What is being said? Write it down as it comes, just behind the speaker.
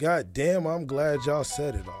God damn, I'm glad y'all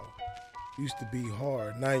said it all. Used to be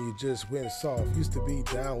hard, now you just went soft. Used to be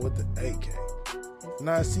down with the AK.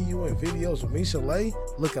 Now I see you in videos with Misha Lay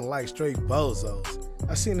looking like straight bozos.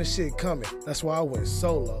 I seen the shit coming, that's why I went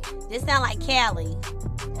solo. This sound like Cali,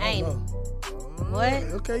 ain't it? What?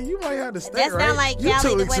 Okay, you might have to stay that right. Sound like you Cali, 2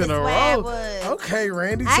 the weeks way in the a swag row. was. Okay,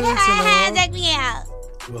 Randy, 2 I weeks in a row. take me out.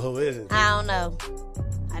 Well, who is it? I don't know.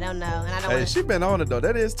 And I don't Hey, she been on it though.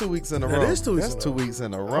 That is 2 weeks in a row. That is 2 weeks. That's 2 weeks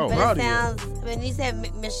in a row. But it sounds, when you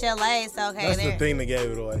said Michelle A, so okay. That's the thing that gave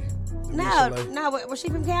it away. No, was she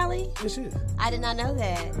from Cali? Yes, she is. I did not know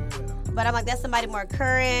that. But I'm like, that's somebody more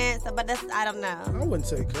current. But that's, I don't know. I wouldn't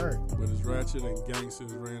say current. But as ratchet and gangster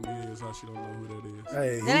as Randy is, how she don't know who that is.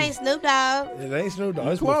 Hey, that ain't Snoop Dogg. It ain't Snoop Dogg.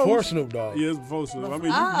 It's Close. before Snoop Dogg. Yeah, it's before Snoop. I mean,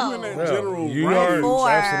 you in that general you range. are Before.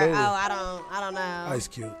 absolutely. Oh, I don't know. Ice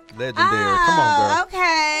Cube. Legendary. Come on, girl.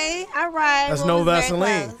 Okay. All right. That's Well, no it was very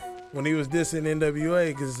Vaseline. close. When he was dissing NWA,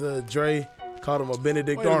 because Dre called him a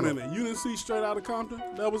Benedict Wait a Arnold. minute. You didn't see Straight Outta Compton?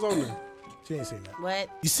 That was on there. She ain't seen that. What?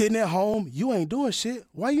 You sitting at home, you ain't doing shit.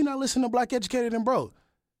 Why you not listening to Black Educated and Broke?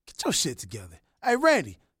 Get your shit together. Hey,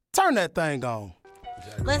 Randy, turn that thing on.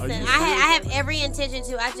 Listen, I have every intention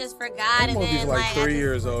to. I just forgot. That And movie's then, like I 3 just-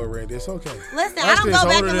 years old, Randy. It's okay. Listen, I Actually, don't go it's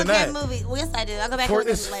back older and look than at that. movies. Well, yes, I do. I go back and look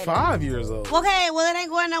It's at it later. 5 years old. Okay, well, it ain't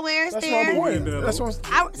going nowhere. It's That's there. my point. That's what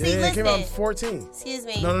it came out in 14. Excuse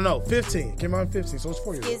me. No. 15. Came out in 15, so it's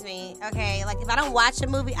 4 years Excuse me. Okay, like if I don't watch a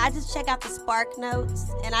movie, I just check out the Spark Notes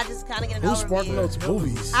and I just kind of get an Who overview. Spark Notes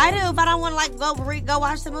movies? I do. If I don't want to like go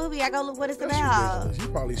watch the movie, I go look what it's That's about. ridiculous.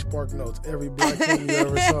 You probably Spark Notes every black thing you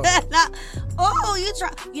ever saw. Oh, you try.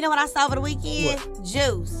 You know what I saw over the weekend?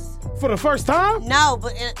 Juice. For the first time? No,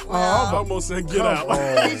 but I almost said Get Out.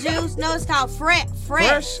 the Juice. No, it's called Fresh.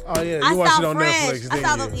 Fresh? Oh yeah, I you watched saw it on Fresh. Netflix. I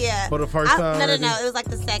saw didn't the you? yeah. For the first time. No, Randy? it was like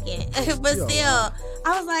the second, but Yo. still,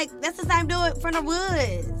 I was like, that's the same doing from the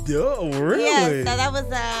woods. Yo, really? Yeah, so that was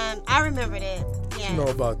I remembered it. Yeah. You know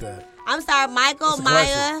about that. I'm sorry, Michael, It's a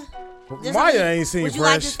Maya. Just Maya would- ain't seen Would you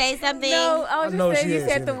like to Fresh. say something? No, I was I know just she saying you ain't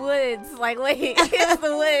said seen the it. woods. Like, wait, it's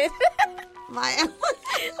the woods. Maya.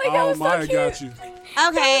 Like, that was so Maya cute. got you.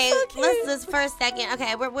 Okay, so cute. let's just for a second.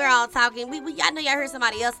 Okay, we're all talking. I know y'all heard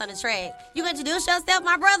somebody else on the track. You gonna introduce yourself,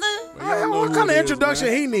 my brother? Hey, what kind of introduction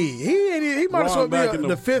he need? He might as well be back in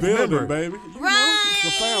the fifth building, member. baby. You Right. know,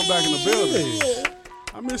 the fam back in the building.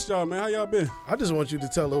 I missed y'all, man. How y'all been? I just want you to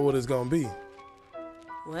tell her what it's gonna be.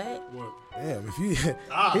 What? What? Damn, if you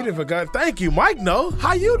he didn't forgot. Thank you, Mike. No,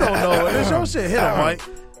 how you don't know? It's your shit. Hit him, Mike.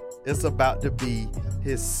 It's about to be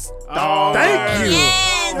his star. Oh, Thank you.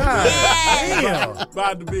 Yes, God yes. damn.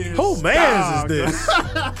 About to be his Who man's is this?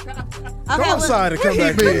 Go Okay, outside and come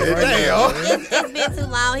back been? in. Right now. It's been too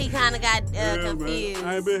long. He kind of got Yeah, confused. man.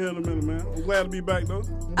 I ain't been here in a minute, man. I'm glad to be back, though.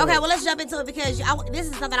 Okay, well, let's jump into it because this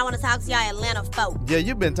is something I want to talk to y'all Atlanta folk. Yeah,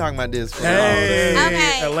 you've been talking about this for Hey,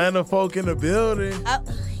 Okay. Atlanta folk in the building. Oh,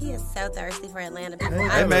 he is so thirsty for Atlanta people. Hey,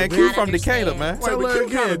 I Hey, man, do Q not from Decatur, understand. man. Tell but her you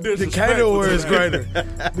kinda again. Decatur disrespectful where is to greater. He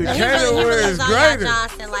Decatur really where was is on y'all greater.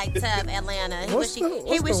 Johnson like tough Atlanta. He What's wish the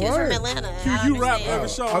he wish he was word? from Atlanta. Q, I you don't rap understand. every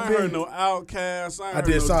show. I've I ain't been- heard no Outkast. I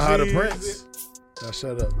did saw how to Jeezy. Prince. Now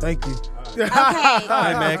shut up. Thank you. Okay.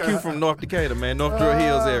 Hey, man, Q from North Decatur, man. North Druid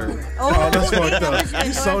Hills area. Oh, that's fucked up. North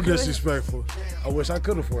He's so Druid. disrespectful. I wish I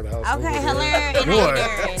could afford a house. Okay, over there. hilarious.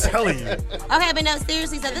 Boy, I'm telling you. Okay, but no,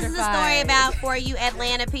 seriously. So this is a story about for you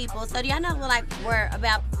Atlanta people. So do y'all know we're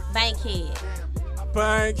about Bankhead?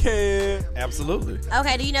 Bankhead. Absolutely.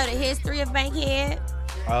 Okay, do you know the history of Bankhead?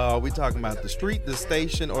 We talking about the street, the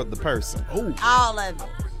station, or the person? Oh, All of it.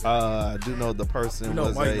 I do know the person You know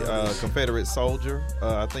was Mike a knows. Confederate soldier.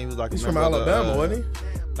 I think he was like he's a from member Alabama, of the, wasn't he?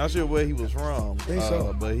 Not sure where he was from. Think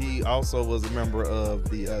so. But he also was a member of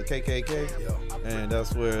the KKK. Yeah. And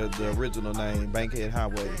that's where the original name, Bankhead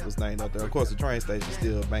Highway, was named out there. Of course, the train station is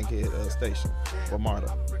still Bankhead Station or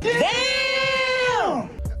MARTA.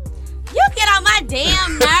 You get on my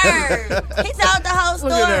damn nerve. He told the whole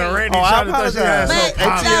story. Look at that, Randy. Oh, I trying to touch your ass apologize. up.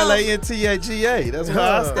 But- H-E-L-A-N-T-H-E-A. That's what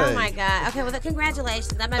I Oh stay. Oh my God. Okay, well,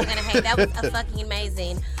 congratulations. I'm not gonna hate. That was fucking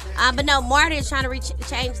amazing. But no, MARTA is trying to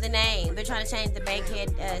change the name. They're trying to change the Bankhead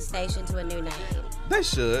station to a new name. They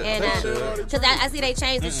should. And They should. because I see they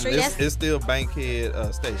changed the street. It's still Bankhead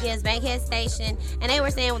Station. Yes, Bankhead Station, and they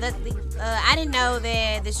were saying, well, I didn't know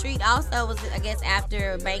that the street also was, I guess,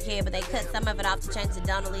 after Bankhead, but they cut some of it off to change to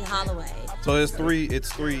Donald Lee Holloway. So it's three.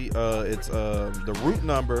 It's the route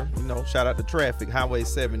number. You know, shout out to traffic, Highway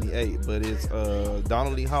 78. But it's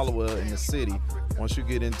Donald Lee Holloway in the city. Once you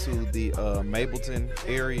get into the Mableton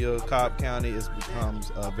area, Cobb County, it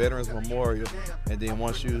becomes Veterans Memorial, and then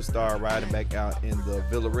once you start riding back out in the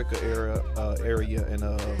Villa Rica area in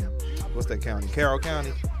what's that county? Carroll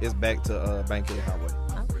County, it's back to Bankhead Highway.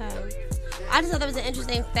 I just thought that was an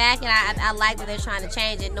interesting fact, and I like that they're trying to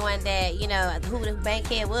change it, knowing that, you know, who the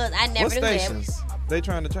Bankhead was. I never What knew stations they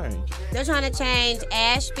trying to change? They're trying to change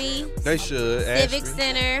Ashby. They should. Civic Ashby.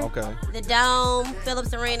 Center. Okay. The Dome,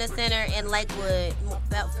 Phillips Arena Center, and Lakewood,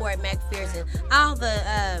 Fort McPherson. All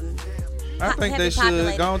the I think they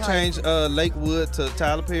should go and change Lakewood to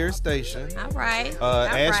Tyler Perry Station. All right.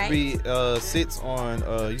 Ashby sits on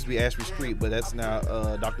used to be Ashby Street, but that's now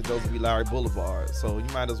Dr. Joseph E. Lowry Boulevard. So you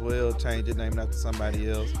might as well change it, name it after somebody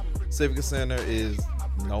else. Civic Center is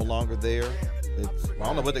no longer there. I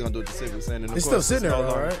don't know what they're gonna do at the Civic Center. And of It's course, still sitting there, no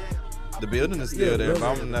all longer- right? The building is still there, but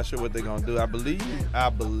I'm not sure what they're gonna do. I believe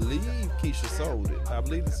Keisha sold it. I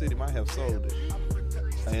believe the city might have sold it.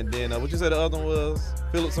 And then what you said the other one was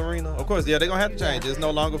Phillips Arena. Of course, yeah, they're gonna have to change. It's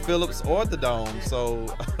no longer Phillips or the Dome, so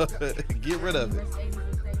get rid of it.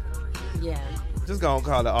 Yeah. Just gonna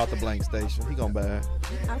call it Arthur Blank Station. He gonna buy it.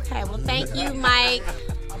 Okay. Well, thank you, Mike.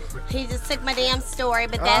 He just took my damn story,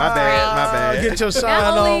 but that's My bad. Get your shine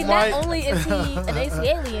Not on, Mike. only is he an AC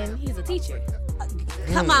alien, he's a teacher.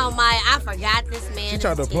 Come on, Mike. I forgot this man. She is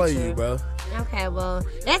tried a to play teacher. you, bro. Okay, well,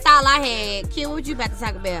 that's all I had. Q, what you about to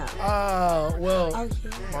talk about? Well, Oh,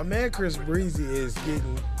 yeah. my man Chris Breezy is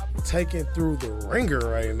getting taken through the ringer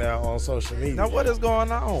right now on social media. Now what is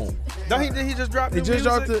going on? Did he just drop He new just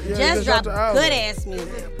dropped music? the yeah, he Just dropped the album. good ass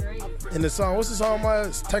music. And the song, what's the song?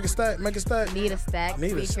 Take a stack, make a stack. Need a Stack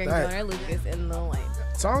Need a featuring Stack. Joyner Lucas and Lil Wayne.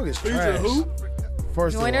 Song is Feature trash. who?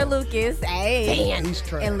 First of Joyner all, Lucas, hey, he's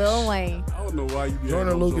trash. and Lil Wayne. I don't know why you be Joyner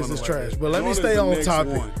hating on Lucas Joyner is like trash. that. But let me Joyner's stay the on next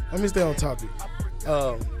topic. one. Let me stay on topic.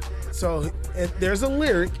 So and there's a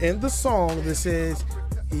lyric in the song that says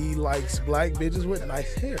he likes black bitches with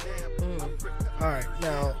nice hair. All right,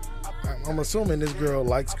 now I'm assuming this girl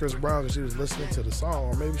likes Chris Brown because she was listening to the song,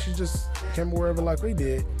 or maybe she just came wherever like we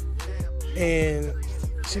did, and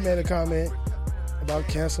she made a comment about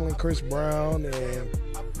canceling Chris Brown and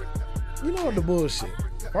you know the bullshit.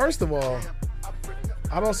 First of all,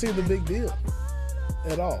 I don't see the big deal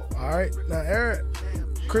at all. All right, now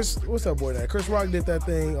Chris, what's that boy name? Chris Rock did that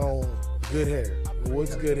thing on Good Hair.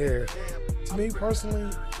 What's Good Hair? To me personally,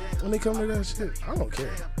 when they come to that shit, I don't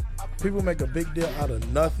care. People make a big deal out of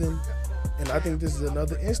nothing, and I think this is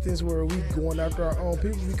another instance where we going after our own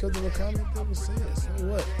people because of a comment that was said. So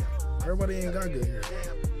what? Everybody ain't got good hair.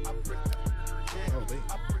 I don't think.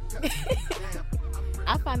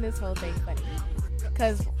 I find this whole thing funny.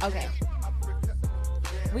 Because, okay,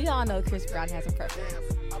 we all know Chris Brown has a preference.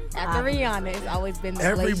 After Rihanna, it's always been the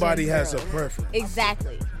Everybody Blake has a girls. preference.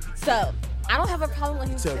 Exactly. So, I don't have a problem with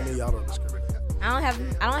him Tell me y'all don't discriminate. I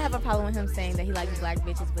don't have a problem with him saying that he likes black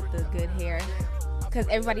bitches with the good hair, because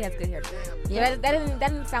everybody has good hair. Yeah. That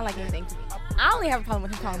didn't sound like anything to me. I only have a problem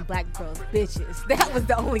with him calling black girls bitches. That was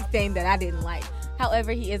the only thing that I didn't like.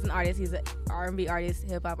 However, he is an artist. He's an R&B artist,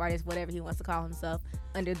 hip hop artist, whatever he wants to call himself,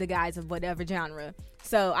 under the guise of whatever genre.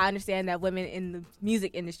 So I understand that women in the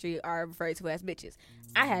music industry are referred to as bitches.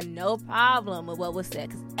 I had no problem with what was said,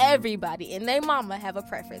 because everybody and their mama have a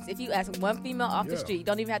preference. If you ask one female off the street,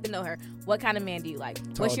 don't even have to know her, what kind of man do you like?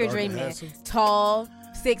 What's your dark, dream and man? handsome. Tall,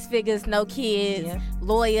 6 figures, no kids,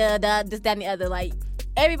 lawyer, this, that, and the other. Like,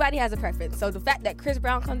 everybody has a preference. So the fact that Chris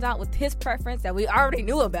Brown comes out with his preference that we already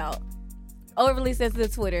knew about, overly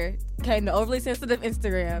sensitive Twitter, came to overly sensitive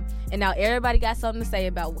Instagram, and now everybody got something to say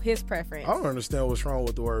about his preference. I don't understand what's wrong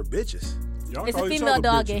with the word bitches. Y'all It's call a each female other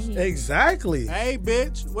dog, bitches. and he. Exactly. Hey,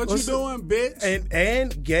 bitch, what What's you doing, bitch?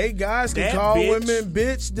 And gay guys can That call bitch. women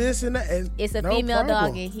bitch, this and that. And It's a no female problem.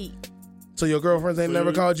 dog, and he. So your girlfriends ain't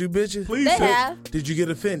never called you bitches? Please, They sis. have. Did you get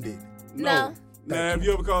offended? No. Now, have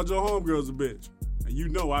you ever called your homegirls a bitch? And you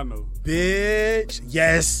know I know. Bitch.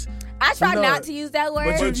 Yes. I try No. not to use that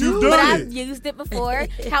word, But you've but done I've it. used it before.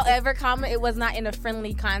 However, it was not in a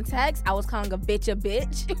friendly context. I was calling a bitch a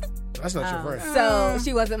bitch. That's not your friend. So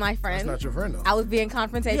she wasn't my That's friend. not your friend though. I was being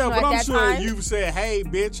confrontational Yeah, but at I'm that sure time. you've said, hey,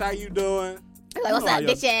 bitch, how you doing? Like, what's know up, how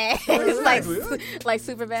bitch ass? Exactly. like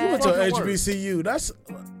super You bad. went to Fucking work. HBCU.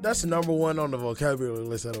 That's number one on the vocabulary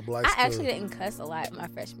list at a black I school. actually didn't cuss a lot my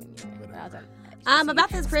freshman year. But I was at About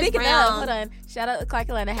this Chris Speaking Brown. of, hold on. Shout out to Clark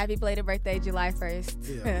Atlanta. Happy belated birthday, July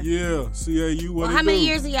 1st. Yeah. Yeah, CAU, what Well, it how many do?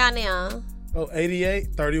 years are y'all now? Oh, 88,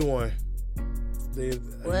 31. A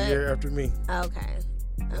What? year after me. Okay.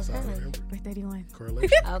 That's all I Okay. remember. We're 31.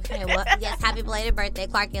 Correlation. Okay, well, yes, happy belated birthday,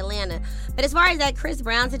 Clark Atlanta. But as far as that Chris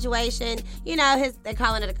Brown situation, you know, they're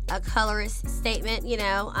calling it a colorist statement, you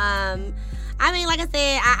know. I mean, like I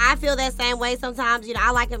said, I feel that same way sometimes. You know,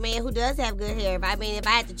 I like a man who does have good hair. If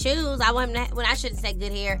I had to choose, I want him to, when I shouldn't say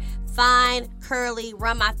good hair, fine, curly,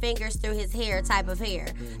 run my fingers through his hair type of hair.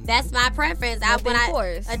 That's my preference. When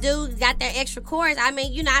a dude got that extra course, I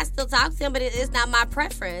mean, you know, I still talk to him, but it's not my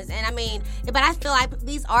preference. And I mean, but I feel like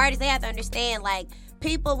these artists, they have to understand, like,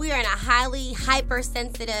 people, we are in a highly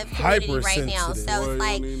hypersensitive community right now. So it's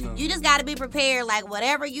like, you just got to be prepared. Like,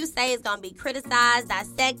 whatever you say is going to be criticized,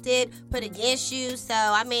 dissected, put against you. So,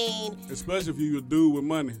 I mean. Especially if you're a dude with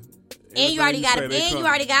money. And you already got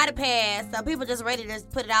a pass. So people just ready to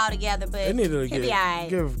just put it all together. But they need to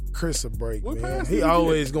give Chris a break, man. He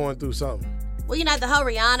always going through something. Well, you know, the whole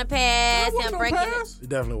Rihanna pass, him breaking it. It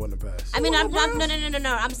definitely wasn't a pass. I mean,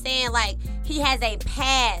 no. I'm saying, like, he has a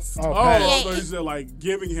pass. So you said, like,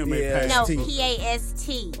 giving him a pass. No,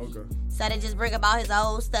 P-A-S-T. Okay. So they just bring about his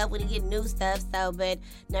old stuff when he get new stuff. So, but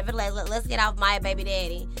nevertheless, let's get off my baby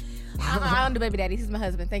daddy. I don't do baby daddy. He's my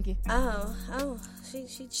husband. Thank you. Oh.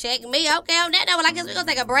 She checked me. Okay, on that note, well, I guess we're going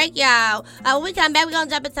to take a break, y'all. When we come back, we're going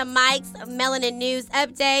to jump into Mike's Melanin News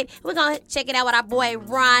Update. We're going to check it out with our boy,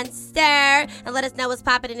 Ron Stir, and let us know what's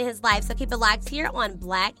popping in his life. So keep it locked here on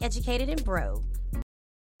Black, Educated, and Broke.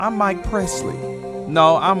 I'm Mike Presley.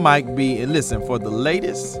 No, I'm Mike B. And listen, for the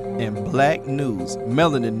latest in Black news,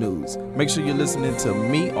 Melanin News, make sure you're listening to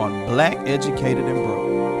me on Black, Educated, and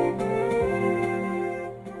Broke.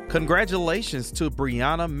 Congratulations to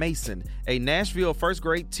Brianna Mason, a Nashville first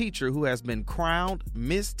grade teacher who has been crowned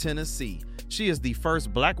Miss Tennessee. She is the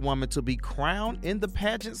first black woman to be crowned in the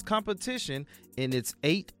pageants competition in its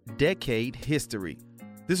 8-decade history.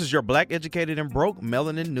 This is your Black, Educated, and Broke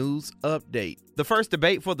Melanin News Update. The first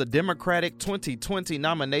debate for the Democratic 2020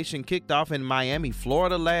 nomination kicked off in Miami,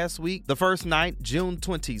 Florida last week. The first night, June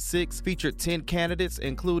 26, featured 10 candidates,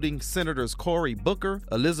 including Senators Cory Booker,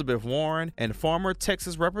 Elizabeth Warren, and former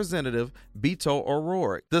Texas Representative Beto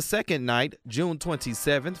O'Rourke. The second night, June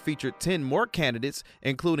 27th, featured 10 more candidates,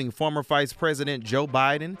 including former Vice President Joe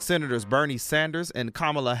Biden, Senators Bernie Sanders and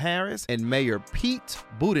Kamala Harris, and Mayor Pete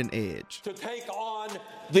Buttigieg. To take on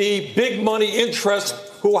the big money interests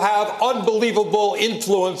who have unbelievable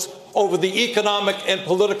influence over the economic and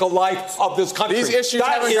political life of this country. These issues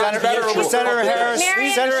haven't gotten better over Senator Harris.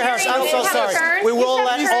 Senator Harris, I'm so sorry. We will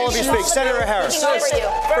let all of you speak. Senator Harris.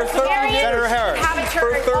 Senator Harris.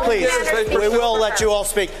 Please, we will let you all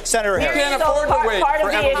speak. Senator Harris. We can't afford to wait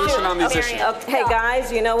for evolution on these issues. Hey, guys,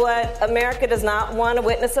 you know what? America does not want to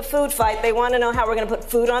witness a food fight. They want to know how we're going to put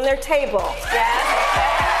food on their table.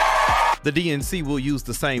 The DNC will use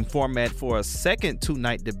the same format for a second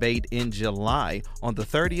two-night debate in July on the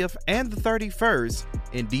 30th and the 31st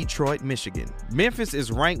in Detroit, Michigan. Memphis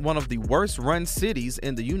is ranked one of the worst-run cities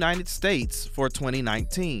in the United States for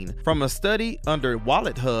 2019. From a study under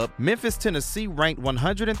Wallet Hub, Memphis, Tennessee ranked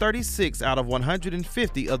 136 out of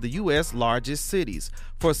 150 of the U.S. largest cities.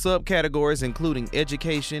 For subcategories including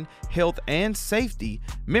education, health, and safety,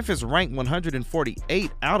 Memphis ranked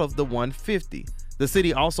 148 out of the 150. The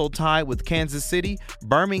city also tied with Kansas City,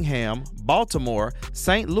 Birmingham, Baltimore,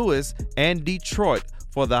 St. Louis, and Detroit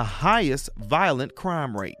for the highest violent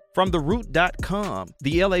crime rate. From TheRoot.com,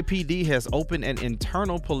 the LAPD has opened an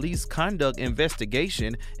internal police conduct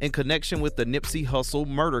investigation in connection with the Nipsey Hussle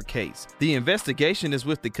murder case. The investigation is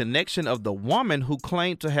with the connection of the woman who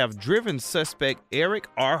claimed to have driven suspect Eric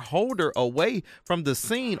R. Holder away from the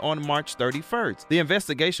scene on March 31st. The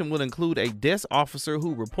investigation will include a desk officer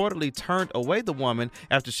who reportedly turned away the woman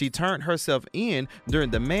after she turned herself in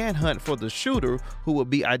during the manhunt for the shooter, who will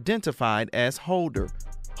be identified as Holder.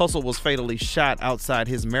 Hussle was fatally shot outside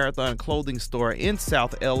his Marathon clothing store in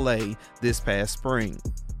South LA this past spring.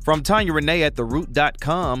 From Tanya Renee at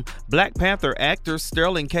TheRoot.com, Black Panther actors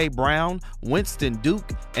Sterling K. Brown, Winston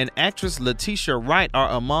Duke, and actress Letitia Wright are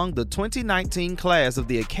among the 2019 class of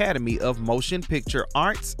the Academy of Motion Picture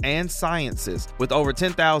Arts and Sciences. With over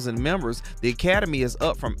 10,000 members, the Academy is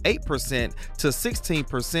up from 8% to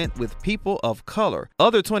 16% with people of color.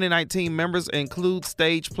 Other 2019 members include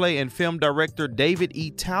stage play and film director David E.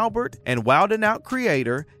 Talbert and Wild 'N Out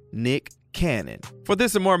creator Nick Cannon. For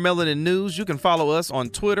this and more Melanin News, you can follow us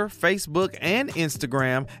on Twitter, Facebook, and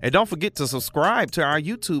Instagram. And don't forget to subscribe to our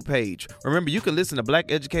YouTube page. Remember, you can listen to Black,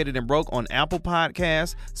 Educated, and Broke on Apple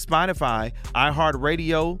Podcasts, Spotify,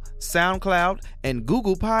 iHeartRadio, SoundCloud, and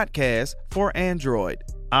Google Podcasts for Android.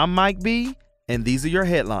 I'm Mike B, and these are your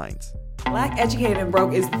headlines. Black, Educated, and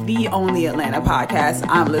Broke is the only Atlanta podcast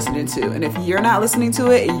I'm listening to. And if you're not listening to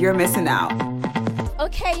it, you're missing out.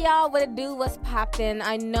 Okay, y'all, what it do? What's poppin'?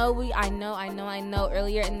 I know.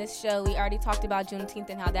 Earlier in this show, we already talked about Juneteenth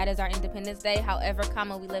and how that is our Independence Day. However,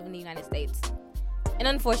 we live in the United States. And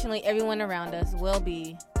unfortunately, everyone around us will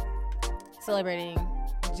be celebrating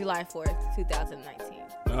July 4th,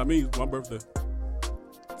 2019. Me, it's my birthday.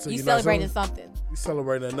 So you celebrating something. You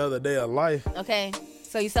celebrating another day of life. Okay,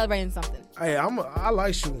 so you celebrating something. Hey, I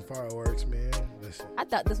like shooting fireworks, man. Listen. I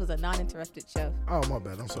thought this was a non-interrupted show. Oh, my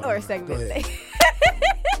bad. I'm sorry. Or a segment.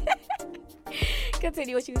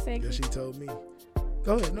 Continue what you were saying. Yeah, she told me.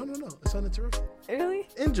 Go ahead. No. It's uninterrupted. Really?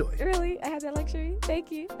 Enjoy. Really? I had that luxury?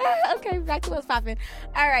 Thank you. Okay, back to what's popping.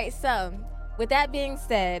 All right, so with that being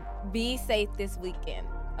said, be safe this weekend,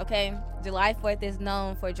 okay? July 4th is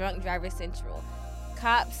known for Drunk Driver Central.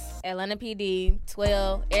 Cops, Atlanta PD,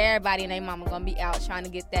 12, everybody and their mama gonna be out trying to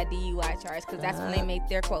get that DUI charge because that's when they make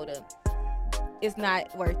their quota. It's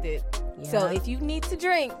not worth it. Yeah. So if you need to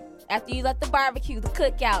drink after you left the barbecue, the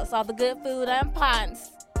cookouts, all the good food and ponds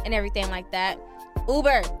and everything like that,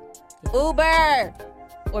 Uber, or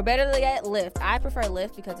better yet, Lyft. I prefer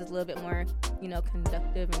Lyft because it's a little bit more,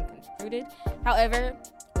 conductive and construed. However,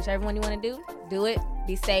 whichever one you want to do it.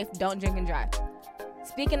 Be safe. Don't drink and drive.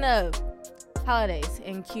 Speaking of holidays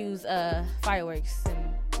and cues, fireworks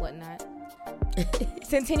and whatnot.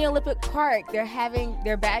 Centennial Olympic Park,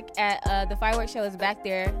 they're back at the fireworks show is back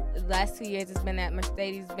there. The last 2 years it's been at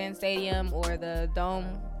Mercedes-Benz Stadium or the Dome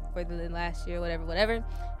for the last year, whatever.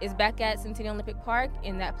 It's back at Centennial Olympic Park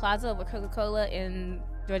in that plaza where Coca-Cola and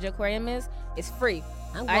Georgia Aquarium is. It's free.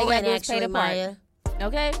 I'm going actually, Maya.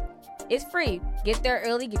 Okay? It's free. Get there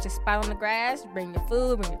early, get your spot on the grass, bring your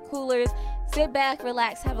food, bring your coolers. Sit back,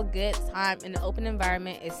 relax, have a good time in an open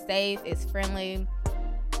environment. It's safe, it's friendly,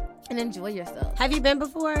 and enjoy yourself. Have you been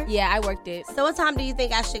before? Yeah, I worked it. So what time do you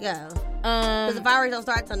think I should go? Because the fireworks don't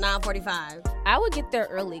start till 9:45. I would get there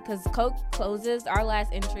early because Coke closes. Our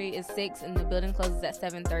last entry is 6 and the building closes at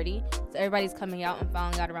 7:30. So everybody's coming out and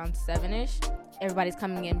filing out around 7-ish. Everybody's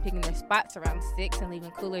coming in, picking their spots around 6 and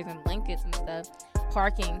leaving coolers and blankets and stuff.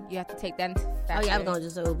 Parking, you have to take that into factor. Oh, yeah, I'm going to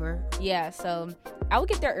just Uber. Yeah, so I would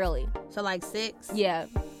get there early. So like 6? Yeah.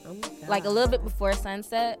 Oh my God. Like a little bit before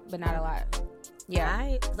sunset, but not a lot. Yeah.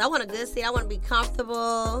 Right. 'Cause I want a good seat. I want to be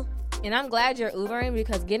comfortable. And I'm glad you're Ubering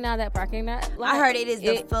because getting out of that parking lot, I heard it is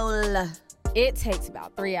the full. It takes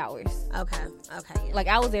about 3 hours. Okay. Yeah. Like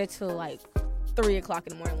I was there till like 3 o'clock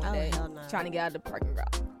in the morning one day hell no. trying to get out of the parking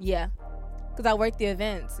lot. Yeah. Because I worked the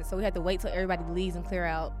events, and so we had to wait till everybody leaves and clear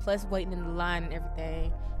out, plus waiting in the line and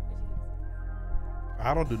everything.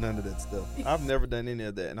 I don't do none of that stuff. I've never done any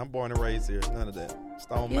of that, and I'm born and raised here. None of that.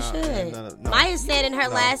 Stone Mountain. You should. Maya said in her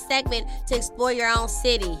last segment to explore your own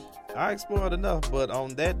city. I explored enough, but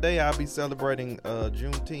on that day, I'll be celebrating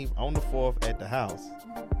Juneteenth on the 4th at the house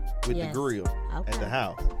with the grill at the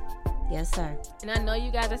house. Yes, sir. And I know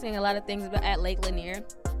you guys are seeing a lot of things at Lake Lanier.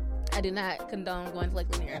 I do not condone going to Lake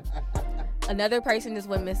Lanier. Another person just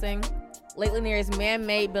went missing. Lake Lanier is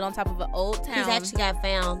man-made, built on top of an old town. He's actually got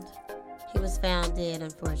found. He was found dead,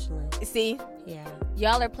 unfortunately. See? Yeah.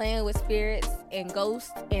 Y'all are playing with spirits and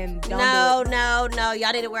ghosts and No.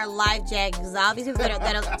 Y'all need to wear life jackets. Because all these people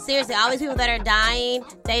that are seriously, all these people that are dying,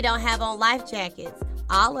 they don't have on life jackets.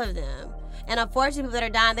 All of them. And unfortunately, people that are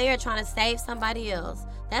dying, they are trying to save somebody else.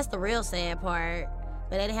 That's the real sad part.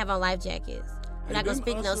 But they didn't have on life jackets. We're not going to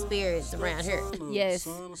speak no spirits around here. Yes.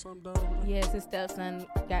 Yes, his stepson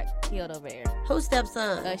got killed over there. Whose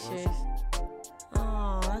stepson? Usher's.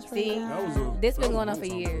 Oh, that's really this been going on for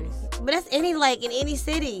years. But that's any lake in any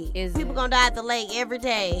city. People gonna die at the lake every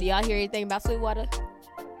day. Do y'all hear anything about Sweetwater?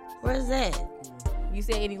 Where's that? You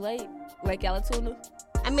said any lake? Lake Allatoona?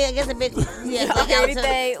 I mean, I guess a big, yeah, Lake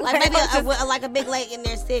Allatoona. Like maybe like a big lake in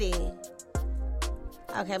their city.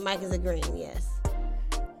 Okay, Mike is agreeing, yes.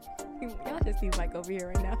 Y'all just see Mike over here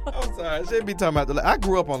right now. I'm sorry, I shouldn't be talking about the lake. I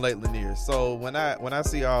grew up on Lake Lanier, so when I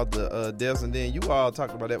see all the deaths, and then you all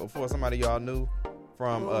talked about that before, somebody y'all knew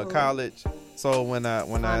from college. So when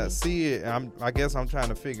I see it, I guess I'm trying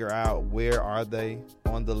to figure out where are they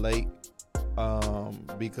on the lake,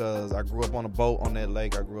 because I grew up on a boat on that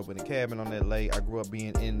lake. I grew up in a cabin on that lake. I grew up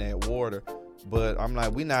being in that water, but I'm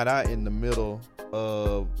like, we not out in the middle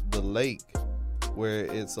of the lake where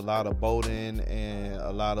it's a lot of boating and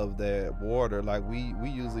a lot of that water. Like we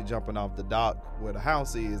usually jumping off the dock where the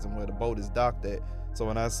house is and where the boat is docked at. So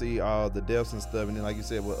when I see all the deaths and stuff, and then like you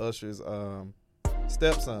said with Usher's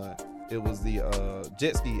stepson, it was the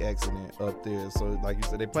jet ski accident up there. So like you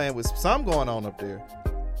said, they playing with some going on up there.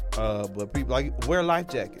 But people like wear life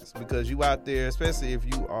jackets because you out there, especially if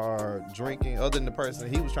you are drinking. Other than the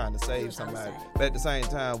person, he was trying to save somebody. But at the same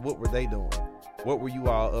time, what were they doing? What were you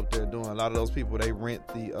all up there doing? A lot of those people, they rent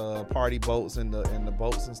the party boats and the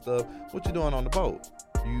boats and stuff. What you doing on the boat?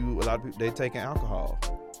 A lot of people, they taking alcohol,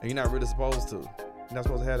 and you're not really supposed to. You're not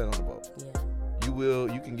supposed to have that on the boat. Yeah.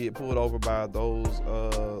 You can get pulled over by those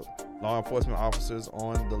law enforcement officers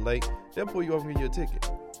on the lake. They'll pull you over and give you a ticket.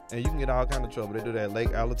 And you can get all kind of trouble. They do that at Lake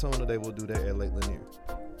Allatoona. They will do that at Lake Lanier.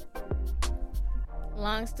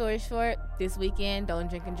 Long story short, this weekend, don't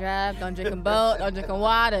drink and drive, don't drink and boat, don't drink and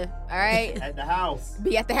water, all right? At the house.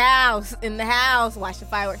 Be at the house, in the house, watch the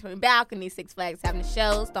fireworks from the balcony, Six Flags having a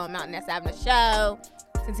show, Stone Mountain that's having a show,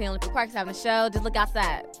 Centennial Olympic Park's having a show, just look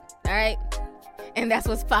outside, all right? And that's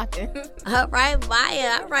what's popping. All right,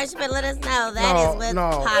 Maya. All right, you better let us know. That is what's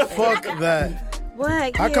popping. Fuck that.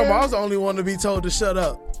 What? How come I was the only one to be told to shut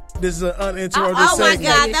up? This is an uninterrupted oh my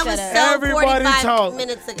segment. God, that was so Everybody 45 talked,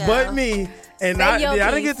 minutes ago. but me. And Say your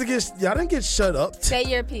y'all piece. didn't get shut up. Say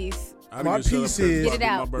your piece. My piece is, Get it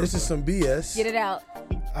out. this is some BS. Get it out.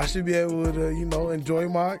 I should be able to, enjoy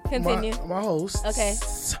my hosts. Okay.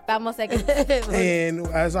 5 more seconds. And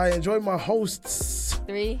as I enjoy my hosts,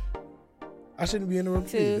 3, I shouldn't be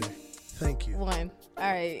interrupted 2, either. Thank you. 1.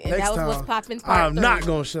 All right. And Next that was time, what's popping part I'm 3. not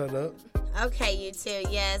going to shut up. Okay, you two.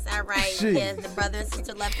 Yes, all right. Jeez. Yes, the brother and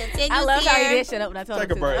sister left continues I love how you here. did shut up when I told him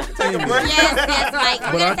to. Take a break. Yes, Mike.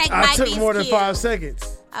 We're going to take I Mike took B's more than cue. 5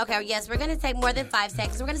 seconds. Okay, yes, we're going to take more than 5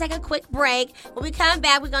 seconds. We're going to take a quick break. When we come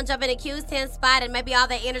back, we're going to jump in a Q10 spot, and maybe all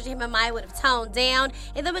that energy him and Maya would have toned down.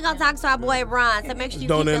 And then we're going to talk to our boy, Ron. So make sure you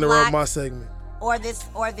Don't keep it interrupt locked. my segment. Or this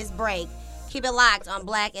break. Keep it locked on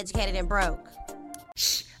Black, Educated, and Broke.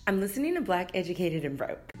 I'm listening to Black, Educated, and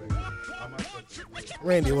Broke.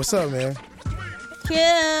 Randy, what's up, man? Q.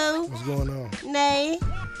 What's going on? Nay.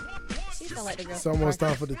 It's almost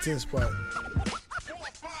time for the 10 spot.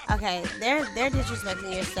 Okay, they're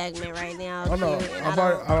disrespecting your segment right now. Oh, no. Q, and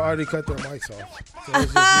I already cut their mics off.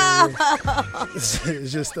 So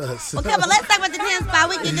it's just us. Okay, but let's talk about the 10 spot.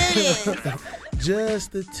 We can do this.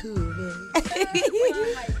 Just the two of us.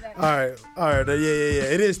 All right.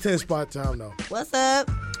 Yeah. It is 10 spot time, though. What's up?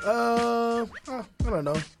 I don't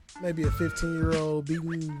know. Maybe a 15-year-old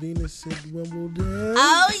beating Venus at Wimbledon.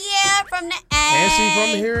 Oh, yeah, from the A. And she from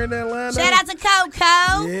here in Atlanta. Shout out to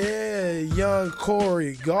Coco. Yeah, young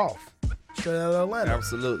Corey Golf. Straight out of Atlanta.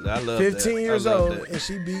 Absolutely. I love 15 that. years I love old, that. and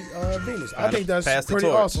she beat Venus. I think that's Pass the pretty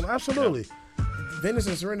torch. awesome. Absolutely. Yeah. Venus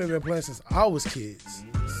and Serena have been playing since I was kids.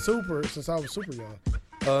 Since I was super young.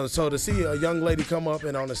 So to see a young lady come up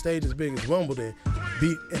and on a stage as big as Wimbledon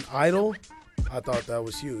beat an idol, I thought that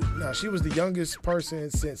was huge. Now, she was the youngest person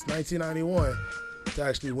since 1991 to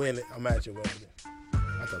actually win a match at Wimbledon.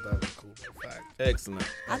 I thought that was a cool fact. Excellent.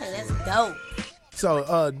 I think that's dope. So,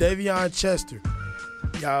 Davion Chester.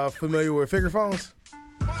 Y'all familiar with figure phones?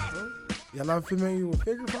 Y'all not familiar with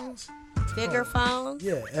figure phones? Figure phone?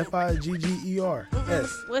 Yeah, Figger.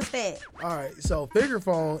 Yes. What's that? All right, so figure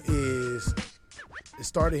phone it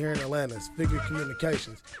started here in Atlanta. It's Figure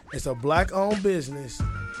Communications. It's a black-owned business.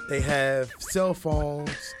 They have cell phones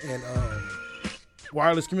and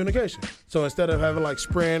wireless communication. So instead of having like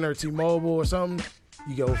Sprint or T-Mobile or something,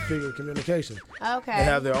 you go Figure Communications. Okay. They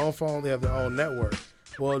have their own phone. They have their own network.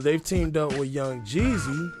 Well, they've teamed up with Young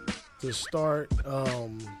Jeezy to start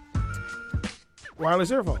wireless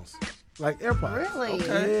earphones, like AirPods. Really?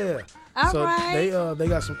 Okay. Yeah. All so right. they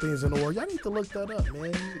got some things in the work. Y'all need to look that up,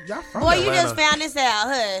 man. Y'all from Boy, Atlanta. you just found this out.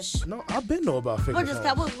 Hush. No, I've been know about figure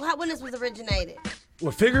phones. When this was originated?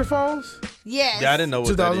 With figure phones? Yes. Yeah, I didn't know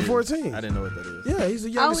what that is. 2014. I didn't know what that is. Yeah, he's the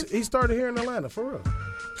youngest. He started here in Atlanta, for real.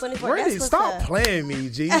 24. Randy, stop playing me,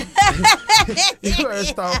 G. You better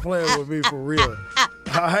stop playing with me for real. All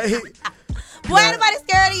right? Boy, ain't nobody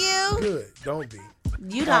scared of you. Good. Don't be.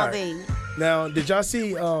 You don't be. Now, did y'all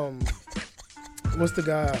see what's the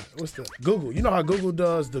Google? You know how Google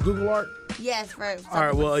does the Google art? Yes, for all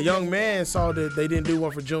right, well, a young man saw that they didn't do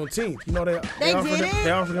one for Juneteenth. You know, they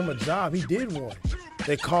offered him a job. He did one.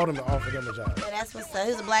 They called him and offered him a job. Yeah, that's what's up.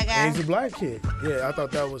 He's a black guy. And he's a black kid. Yeah, I thought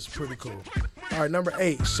that was pretty cool. All right, number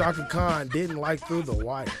 8, Shaka Khan didn't like Through the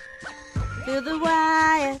Wire. Through the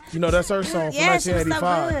Wire. You know, that's her song from Yeah, she was so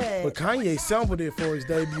 1985. good. But Kanye sampled it for his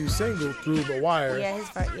debut single, Through the Wire. Yeah, his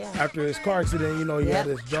first, yeah. After his car accident, you know, he had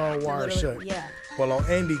his jaw wired shut. Yeah. Well, on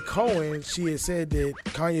Andy Cohen, she had said that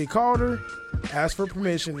Kanye called her, asked for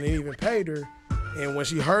permission, and even paid her. And when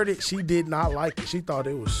she heard it, she did not like it. She thought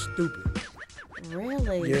it was stupid.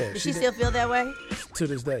 Really? Yeah. Does she still feel that way? To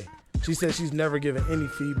this day. She said she's never given any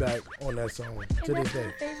feedback on that song to this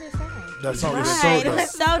day. Favorite song. That song Right. is so dope.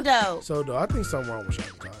 It's so dope. So dope. I think something wrong with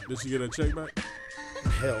Shaka Khan. Did she get a check back?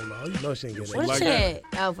 Hell no. You know she ain't getting What that. shit?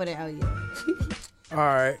 Oh, for that. Oh, yeah. All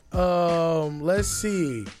right. Let's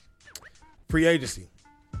see. Free agency.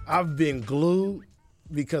 I've been glued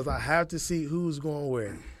because I have to see who's going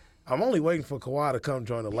where. I'm only waiting for Kawhi to come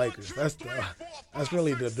join the Lakers. That's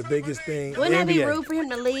really the biggest thing. Wouldn't that be rude for him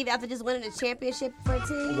to leave after just winning the championship for a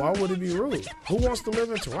team? Why would it be rude? Who wants to live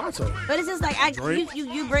in Toronto? But it's just like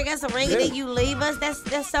you bring us a ring and then you leave us.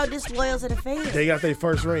 That's so disloyal to the fans. They got their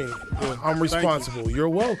first ring. I'm responsible. You're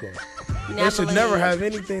welcome. They should never have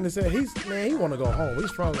anything to say. He want to go home.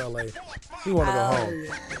 He's from LA. He want to go home.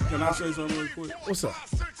 Can I say something real quick? What's up?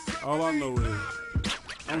 All I know is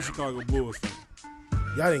I'm a Chicago Bulls fan.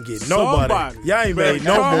 Y'all didn't get nobody. Y'all ain't made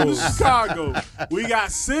no moves. Chicago. We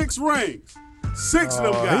got 6 rings. 6 of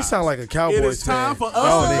them guys. He sound like a Cowboys fan. It is time for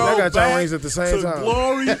us to go got back y'all rings at the same time.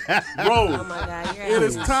 Glory Road. Oh my God, it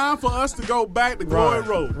is time for us to go back to Glory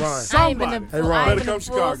Road. Ron. Somebody better come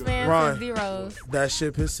Chicago. Ron, that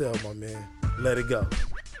ship has sailed, my man. Let it go.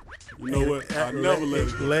 You know what? I never let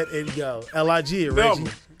it go. Let it go. L.I.G. it, Reggie.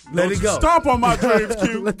 Let it go. Stomp on my dreams,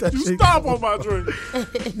 Q. You stomp on my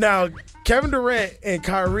dreams. Now, Kevin Durant and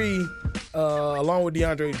Kyrie, along with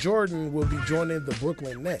DeAndre Jordan, will be joining the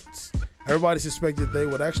Brooklyn Nets. Everybody suspected they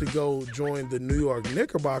would actually go join the New York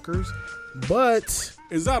Knickerbockers, but...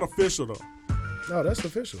 Is that official, though? No, that's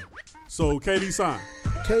official. So, KD signed?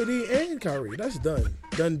 KD and Kyrie. That's done.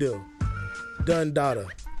 Done deal. Done data.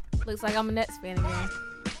 Looks like I'm a Nets fan again.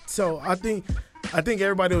 So, I think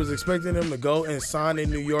everybody was expecting him to go and sign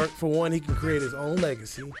in New York. For one, he can create his own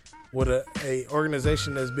legacy with a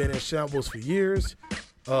organization that's been in shambles for years.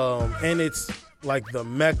 And it's like the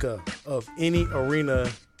mecca of any arena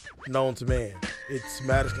known to man. It's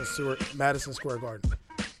Madison Square Garden,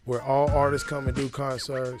 where all artists come and do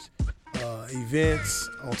concerts, events,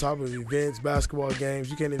 on top of events, basketball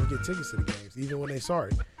games. You can't even get tickets to the games, even when they're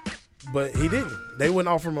sorry. But he didn't. They wouldn't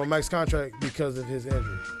offer him a max contract because of his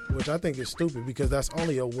injury, which I think is stupid because that's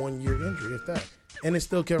only a 1-year injury, if that. And it's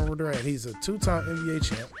still Kevin Durant. He's a 2-time NBA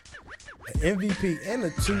champ, an MVP, and a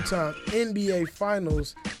 2-time NBA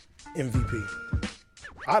Finals MVP.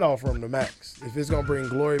 I'd offer him the max. If it's going to bring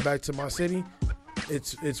glory back to my city,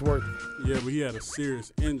 it's worth it. Yeah, but he had a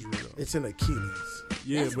serious injury, though. It's an Achilles.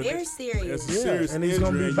 Yeah, that's very serious. That's a serious and he's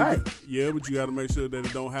going to be back. But you got to make sure that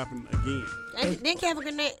it don't happen again. And then Kevin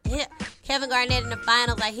Garnett in the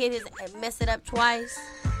finals, messed it up twice.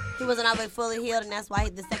 He wasn't all the way fully healed, and that's why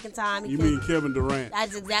the second time he mean Kevin Durant?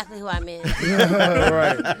 That's exactly who I meant.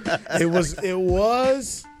 Right. It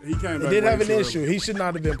was. He came back. He did have an issue. He should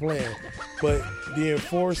not have been playing, but being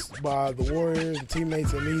forced by the Warriors and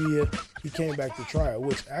teammates and media, he came back to try it.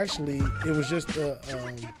 Which actually, it was just a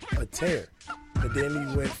tear. But then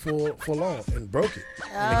he went full on and broke it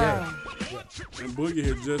in the game. Yeah. And Boogie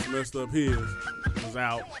had just messed up his. Was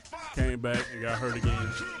out, came back, and got hurt again.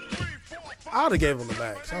 I would have gave him the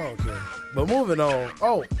max. I don't care. But moving on.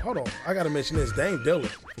 Oh, hold on. I got to mention this. Dame Lillard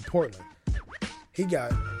for Portland. He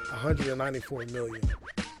got $194 million,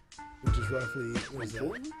 which is roughly, what is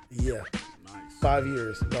that? Yeah. Nice. 5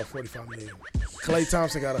 years, about $45 million. Klay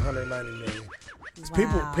Thompson got $190 million.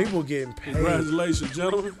 Wow. People getting paid. Congratulations,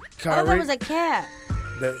 gentlemen. Kyrie, that was a cap.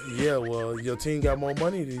 Well, your team got more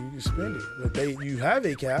money than you spend it. But you have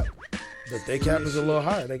a cap, but their cap is a little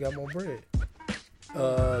higher. They got more bread.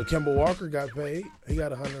 Kemba Walker got paid. He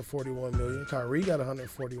got $141 million. Kyrie got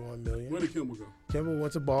 $141 million. Where did Kemba go? Kemba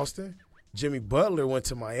went to Boston. Jimmy Butler went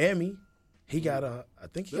to Miami. He got I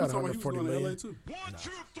think he got $140 million. LA too.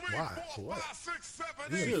 Nah. Why? For what?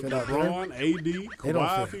 LeBron, AD,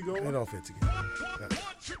 Kawhi, they don't fit together.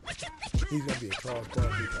 He's gonna be a Charles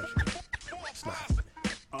Barkley person. It's not.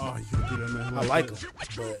 Oh, you can do that, man. I like him,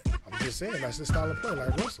 but I'm just saying that's the style of play,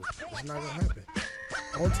 like Russell. It's not gonna happen.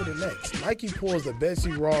 On to the next. Nike pulls the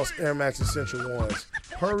Betsy Ross Air Max Essential Ones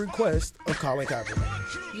per request of Colin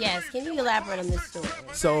Kaepernick. Yes, can you elaborate on this story?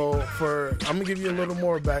 So I'm gonna give you a little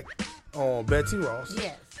more back on Betsy Ross.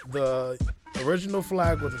 Yes. The original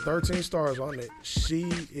flag with the 13 stars on it,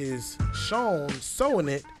 she is shown sewing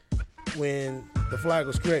it when the flag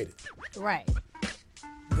was created. Right.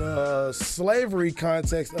 The slavery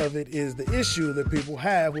context of it is the issue that people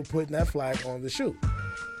have with putting that flag on the shoe.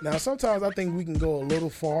 Now, sometimes I think we can go a little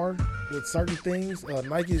far with certain things.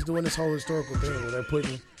 Nike is doing this whole historical thing where they're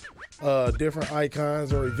putting different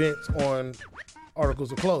icons or events on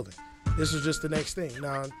articles of clothing. This is just the next thing.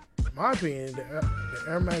 Now, in my opinion, the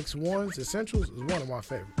Air Max 1s Essentials is one of my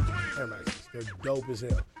favorite Air Maxes. They're dope as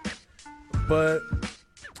hell. But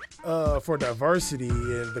for diversity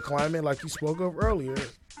and the climate, like you spoke of earlier,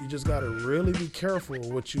 you just got to really be careful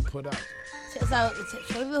what you put out. So,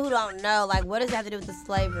 for people who don't know, like, what does that have to do with the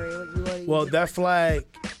slavery? Well, that flag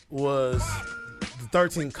was the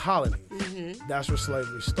 13 colonies. Mm-hmm. That's where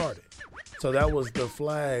slavery started. So that was the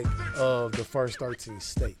flag of the first 13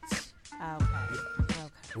 states. Okay. Yeah. Okay.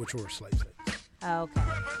 Which were slave states. Okay.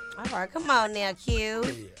 All right. Come on now, Q.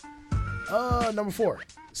 Yeah. Number 4,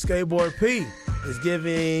 Skateboard P is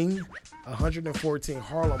giving 114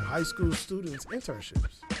 Harlem high school students internships.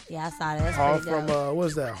 Yeah, I saw that. That's All pretty from dope. what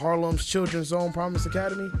is that? Harlem's Children's Zone Promise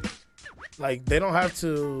Academy. Like they don't have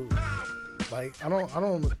to. Like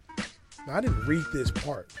I didn't read this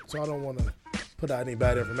part, so I don't want to put out any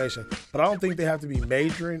bad information. But I don't think they have to be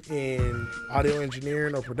majoring in audio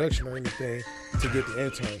engineering or production or anything to get the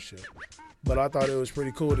internship. But I thought it was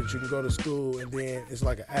pretty cool that you can go to school and then it's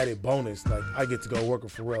like an added bonus. Like I get to go work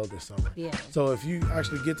with Pharrell this summer. Yeah. So if you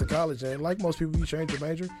actually get to college and like most people, you change your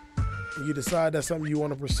major and you decide that's something you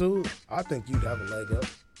want to pursue, I think you'd have a leg up.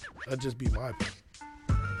 That'd just be my opinion.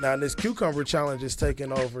 Now this cucumber challenge is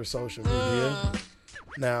taking over social media.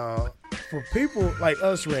 Now for people like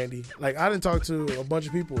us, Randy, like I didn't talk to a bunch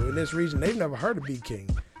of people in this region. They've never heard of B King.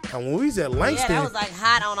 And when we was at Langston, Yeah, that was like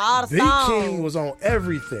hot on all the B songs. King was on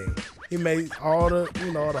everything. He made all the,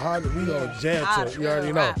 all the hot. We gonna jam to it. You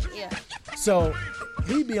already know. Yeah. So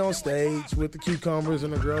he be on stage with the cucumbers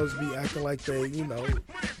and the girls be acting like they,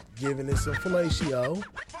 giving it some fellatio.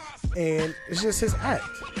 And it's just his act.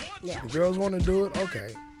 Yeah. The girls want to do it,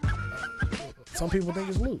 okay. Some people think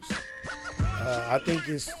it's loose. I think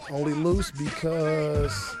it's only loose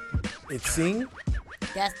because it's seen.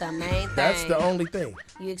 That's the main thing. That's the only thing.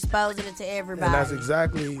 You exposing it to everybody. And that's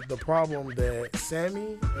exactly the problem that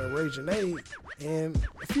Sammy and Ray Janae and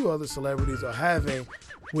a few other celebrities are having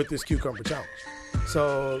with this cucumber challenge.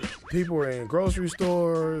 So people are in grocery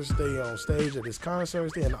stores, they on stage at this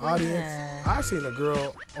concert, they in the audience. I seen a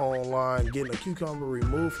girl online getting a cucumber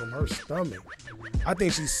removed from her stomach. I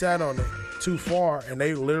think she sat on it too far and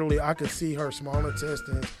they literally, I could see her small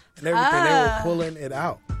intestines and everything, they were pulling it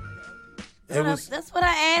out. That's what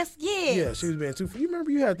I asked. Yeah, she was being too. You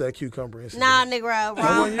remember you had that cucumber incident? Nah, Negro,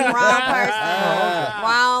 wrong person,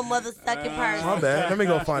 wrong mother sucking person. My bad. Let me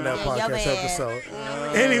go find that podcast episode.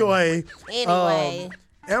 Anyway,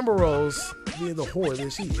 Amber Rose being the whore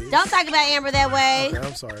that she is. Don't talk about Amber that way. Okay,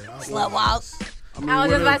 I'm sorry. Slut walk. I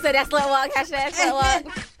was just about to say that slut walk. Hashtag slut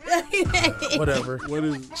walk. Whatever. What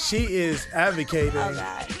is? She is advocating. Oh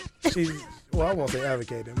God. Well, I won't say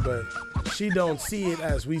advocating, but she don't see it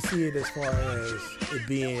as we see it as far as it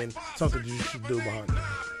being something you should do behind it.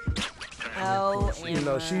 Oh,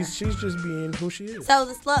 she's just being who she is. So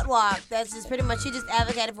the slut walk, that's just pretty much, she just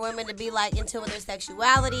advocated for women to be like in tune with their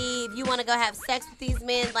sexuality. If you want to go have sex with these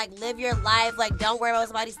men, like live your life, like don't worry about what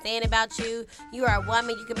somebody saying about you. You are a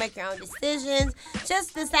woman, you can make your own decisions.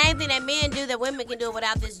 Just the same thing that men do that women can do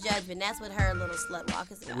without this judgment. That's what her little slut walk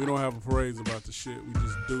is about. We don't have a parade about the shit. We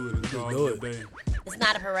just do it and call it a day. It's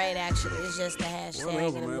not a parade, actually. It's just a hashtag Whatever,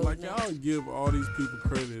 and a man. movement. Like, y'all give all these people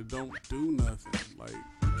credit. Don't do nothing. Like,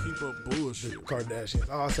 keep up bullshit. Kardashians.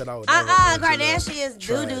 Oh, I said I would never. Kardashians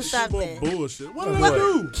do something. Keep up bullshit. What did I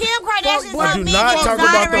do? Kim Kardashian's But do not talk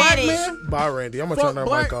about the black man. Bye, Randy. I'm going to turn that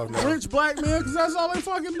mic off now. Rich black man, because that's all they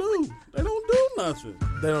fucking do. They don't do nothing.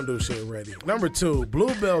 They don't do shit, Randy. Number 2,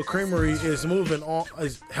 Bluebell Creamery is moving on,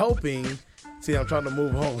 is helping. See, I'm trying to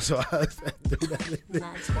move home, so I do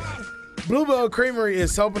that. Bluebell Creamery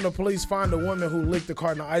is helping the police find a woman who licked a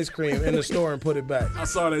carton of ice cream in the store and put it back. I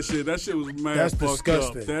saw that shit. That shit was mad. That's fucked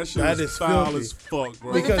disgusting. Up. That shit That was is foul filthy. as fuck,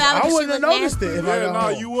 bro. Because I wouldn't have noticed it if I got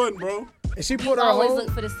home. You wouldn't, bro. And she You put her always whole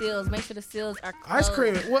look for the seals. Make sure the seals are closed. ice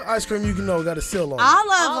cream. What ice cream you know got a seal on it?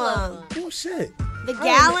 All of them. Oh shit. The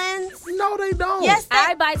gallons? No, they don't. Yes,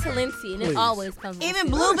 I buy Talenti, and Please. it always comes with even a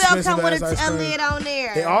seal. Bluebell come with Expensive-ass ice a cream. lid on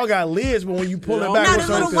there. They all got lids, but when you pull it Yeah, back, No, what's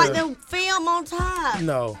the little right white there? the film on top.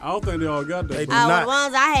 No. I don't think they all got that. They bro. do Oh, not. the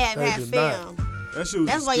ones I have They had do not. film. That shit was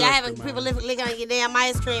That's why y'all having disgusting, people man. licking on your damn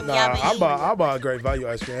ice cream. Nah, Y'all been I eating. buy a great value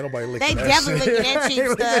ice cream. Ain't nobody licking They that definitely shit. licking that cheap Ain't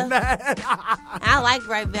licking stuff. that. I like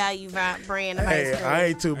Great Value brand of ice Hey, cream. I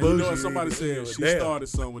ain't too And bougie. you know what somebody said? She Damn. started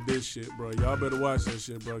something with this shit, bro. Y'all better watch that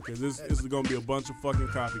shit, bro, because this is going to be a bunch of fucking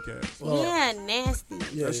copycats. Yeah, nasty.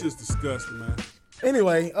 Yeah, That shit's disgusting, man.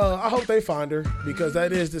 Anyway, I hope they find her because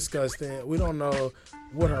that is disgusting. We don't know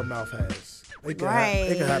what her mouth has. It could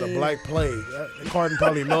have a black plague. The carton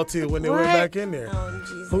probably melted when they went back in there. Oh,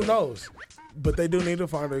 Jesus. Who knows? But they do need to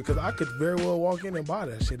find her because I could very well walk in and buy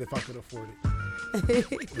that shit if I could afford it.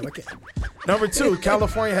 But I can't. Number 2,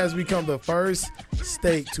 California has become the first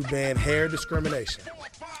state to ban hair discrimination.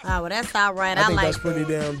 Oh, well, that's all right. I think like that's pretty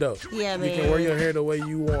that. damn dope. Yeah, You man. can wear your hair the way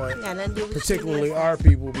you want. Got nothing to do with Particularly shit. our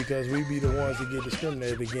people, because we be the ones that get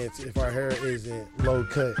discriminated against if our hair isn't low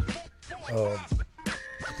cut.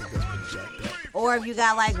 I think that's pretty jacked up. Or if you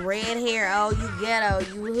got like red hair, oh, you ghetto,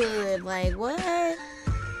 you hood. Like, what? Yeah.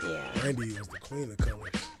 Randy is the queen of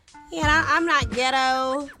colors. Yeah, I'm not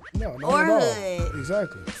ghetto No, not or at all. hood.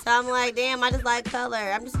 Exactly. So I'm like, damn, I just like color.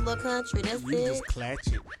 I'm just a little country. That's You it. just clutch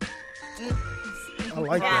it. I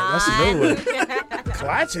like that. That's a new one.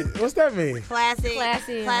 Clatchet? What's that mean? Classy and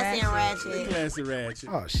ratchet. Classy ratchet.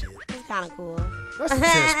 Oh, shit. It's kind of cool. That's a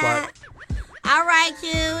 10 spot. All right,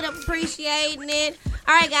 cute. I'm appreciating it.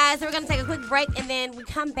 All right, guys, so we're going to take a quick break, and then we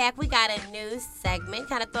come back. We got a new segment,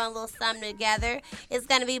 kind of throwing a little something together. It's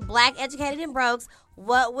going to be Black Educated and Broke's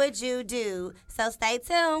What Would You Do? So stay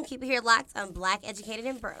tuned. Keep it here locked on Black Educated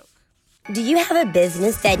and Broke. Do you have a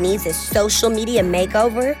business that needs a social media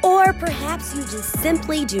makeover? Or perhaps you just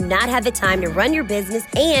simply do not have the time to run your business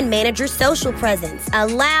and manage your social presence?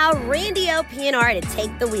 Allow Randy O PNR to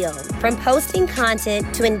take the wheel. From posting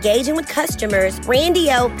content to engaging with customers,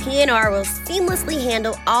 Randy O PNR will seamlessly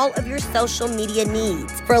handle all of your social media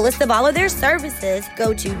needs. For a list of all of their services,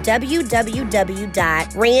 go to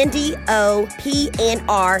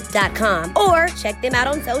www.randyopnr.com or check them out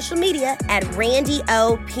on social media at Randy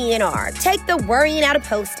O PNR. Take the worrying out of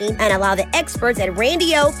posting and allow the experts at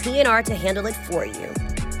Randy O PNR to handle it for you.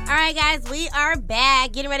 All right, guys, we are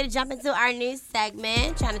back. Getting ready to jump into our new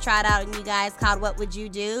segment. Trying to try it out on you guys called What Would You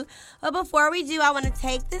Do? But before we do, I want to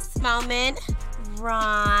take this moment.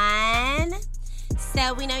 Ron.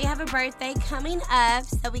 So we know you have a birthday coming up.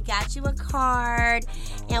 So we got you a card.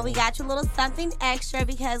 And we got you a little something extra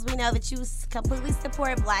because we know that you completely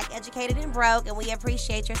support Black Educated and Broke. And we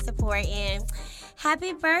appreciate your support. And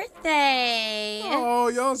happy birthday. Oh,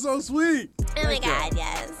 y'all so sweet. Oh, my God,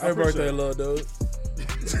 yes. Happy birthday, little dude.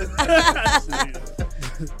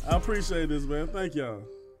 I appreciate this, man. Thank y'all.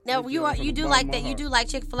 No, you do like that. You do like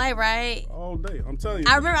Chick-fil-A, right? All day. I'm telling you.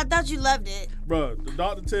 I remember. I thought you loved it. Bro, the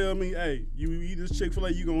doctor tell me, hey, you eat this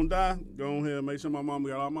Chick-fil-A, you gonna die. Go ahead and make sure my mama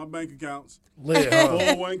got all my bank accounts.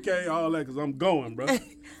 401k, all that, because I'm going, bro.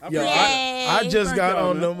 I just got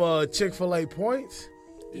on them Chick-fil-A points.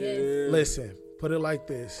 Yeah. Listen, put it like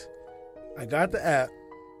this. I got the app.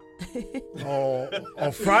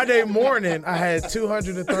 On Friday morning, I had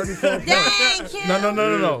 234 points. Dang,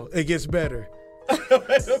 No. It gets better.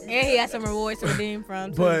 And he had some rewards to redeem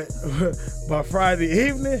from. But by Friday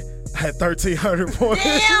evening, I had 1,300 points.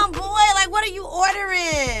 Damn, boy. Like, what are you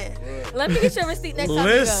ordering? Let me get your receipt next time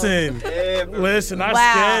Listen, I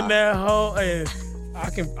scanned that whole, and I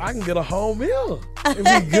can get a whole meal. It'd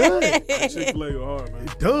be good. Chick-fil-A go hard, man.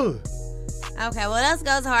 It does. Okay, what else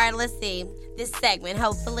goes hard? Let's see. This segment,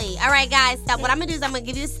 hopefully. All right, guys. So what I'm going to do is I'm going to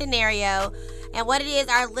give you a scenario. And what it is,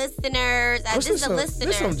 our listeners, this is a listener.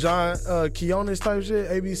 This some John Quinones type shit,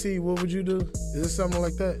 ABC, what would you do? Is this something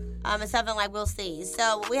like that? It's something like we'll see.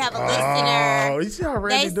 So we have a listener. You see how they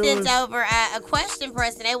Randy sent over a question for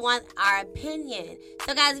us, and they want our opinion.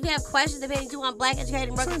 So, guys, if you have questions, opinions, you want Black Educated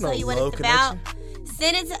and Broke to tell you what it's about,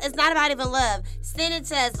 send it to, it's not about even love. Send it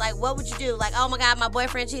to us, like, what would you do? Like, oh, my God, my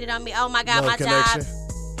boyfriend cheated on me. Oh, my God, my job.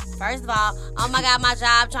 First of all, oh, my God, my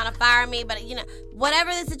job trying to fire me. But,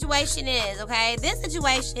 whatever the situation is, okay? This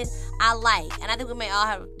situation I like, and I think we may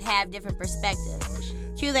all have different perspectives.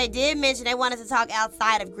 Q, they did mention they wanted to talk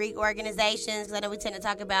outside of Greek organizations, because I know we tend to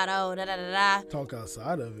talk about, Talk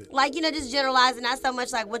outside of it. Like, just generalizing, not so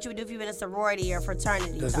much like what you would do if you were in a sorority or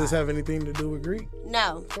fraternity. Does this have anything to do with Greek?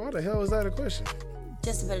 No. So why the hell is that a question?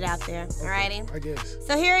 Just to put it out there, all righty? I guess.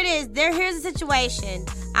 So here it is. Here's the situation.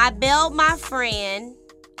 I bailed my friend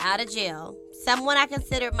out of jail. Someone I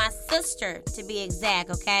considered my sister, to be exact,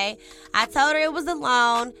 okay? I told her it was a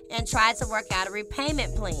loan and tried to work out a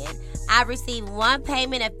repayment plan. I received one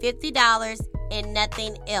payment of $50 and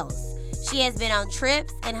nothing else. She has been on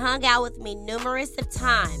trips and hung out with me numerous of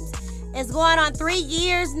times. It's going on 3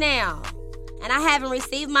 years now, and I haven't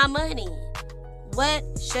received my money. What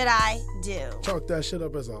should I do? Chalk that shit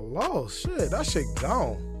up as a loss. Shit, that shit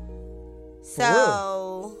gone.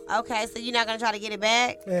 So, okay, so you're not going to try to get it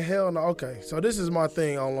back? Man, hell no. Okay, so this is my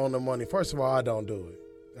thing on loan the money. First of all, I don't do it.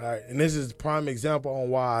 All right, and this is a prime example on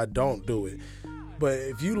why I don't do it. But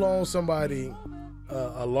if you loan somebody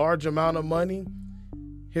a large amount of money,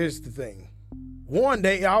 here's the thing. One,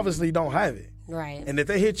 they obviously don't have it. Right. And if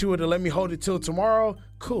they hit you with a let me hold it till tomorrow,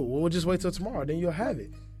 cool. We'll just wait till tomorrow. Then you'll have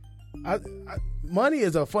it. Money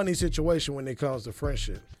is a funny situation when it comes to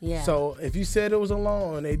friendship. Yeah. So if you said it was a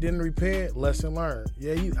loan and they didn't repay it, lesson learned.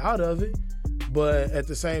 Yeah, you out of it. But at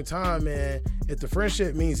the same time, man, if the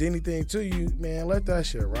friendship means anything to you, man, let that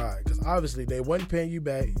shit ride. Because obviously they wasn't paying you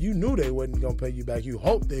back. You knew they wasn't going to pay you back. You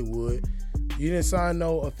hoped they would. You didn't sign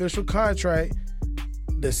no official contract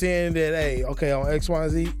that's saying that, hey, okay, on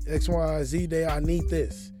XYZ day, I need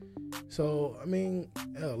this. So, I mean,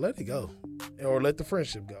 hell, let it go. Or let the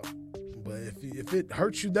friendship go. But if it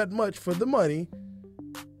hurts you that much for the money,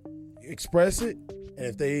 express it. And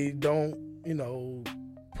if they don't,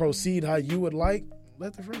 proceed how you would like,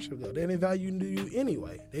 let the friendship go. They didn't value you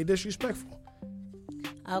anyway. They disrespectful.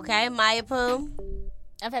 Okay, Maya Poo.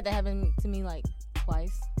 I've had that happen to me like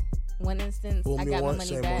twice. One instance, Fool I me got my once, money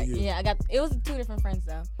shame back. on you. Yeah, it was 2 different friends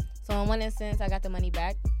though. So in one instance, I got the money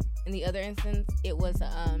back. In the other instance, it was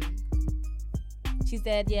she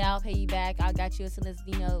said, "Yeah, I'll pay you back. I got you as soon as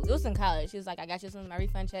it was in college." She was like, "I got you as soon as my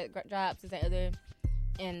refund check drops." This and other,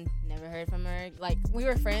 and never heard from her. Like we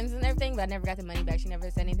were friends and everything, but I never got the money back. She never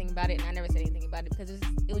said anything about it, and I never said anything about it because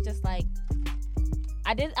it was just like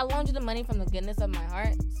I loaned you the money from the goodness of my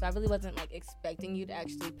heart, so I really wasn't like expecting you to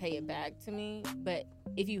actually pay it back to me. But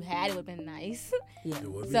if you had, it would have been nice. Yeah.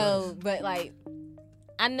 It would be So, nice. but like,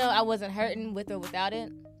 I know I wasn't hurting with or without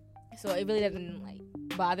it, so it really doesn't like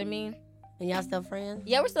bother me. And y'all still friends?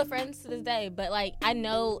 Yeah, we're still friends to this day. But like, I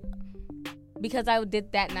know because I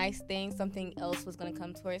did that nice thing, something else was gonna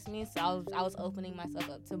come towards me. So I was opening myself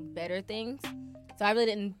up to better things. So I really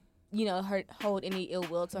didn't, hold any ill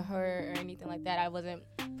will to her or anything like that. I wasn't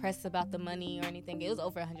pressed about the money or anything. It was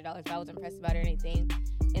over $100. I wasn't pressed about it or anything.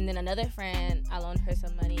 And then another friend, I loaned her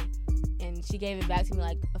some money, and she gave it back to me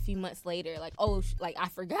like a few months later. Like, oh, like I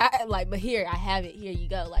forgot. Like, but here I have it. Here you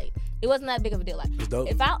go. Like, it wasn't that big of a deal. Like,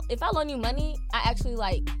 if I loan you money, I actually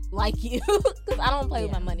like you because I don't play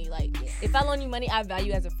with my money. Like, if I loan you money, I value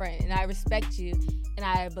you as a friend, and I respect you, and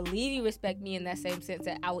I believe you respect me in that same sense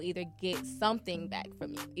that I will either get something back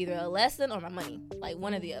from you, either a lesson or my money, like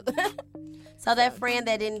one or the other. So that friend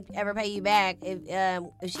that didn't ever pay you back,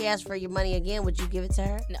 if she asked for your money again, would you give it to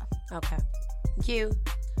her? No. Okay. Q.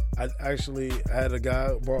 I had a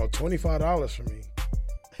guy borrow $25 from me.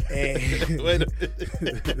 And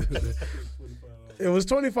it was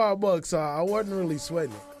 $25, so I wasn't really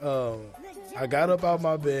sweating it. I got up out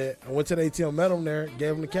my bed. I went to the ATM, met him there,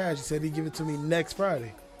 gave him the cash. He said he'd give it to me next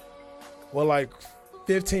Friday. Well, like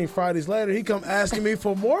 15 Fridays later, he come asking me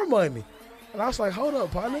for more money. And I was like, hold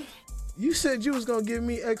up, partner. You said you was going to give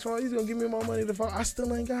me X, Y, you was going to give me my money to find. I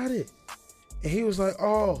still ain't got it. And he was like,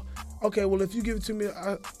 oh, okay, well, if you give it to me,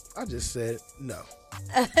 I just said no.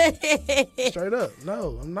 Straight up.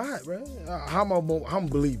 No, I'm not, bro. How am I going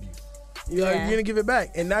to believe you? You didn't give it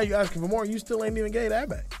back. And now you're asking for more. You still ain't even gave that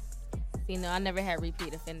back. I never had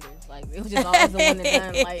repeat offenders. Like, it was just always the one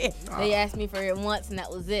and done. Like, they asked me for it once, and that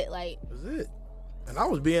was it. Like, that was it. And I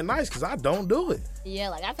was being nice because I don't do it. Yeah,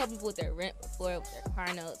 like, I tell people with their rent before, with their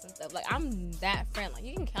car notes and stuff. Like, I'm that friend. Like,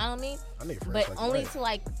 you can count on me. I need friends but like only that. to,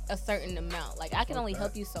 like, a certain amount. Like, I can only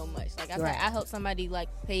help you so much. Like, I help somebody, like,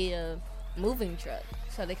 pay a moving truck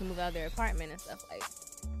so they can move out of their apartment and stuff. Like,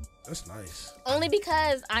 that's nice. Only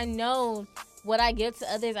because I know what I give to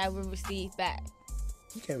others, I will receive back.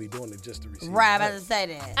 You can't be doing it just to receive. Right, I'm about to say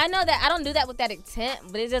that. I know that. I don't do that with that intent,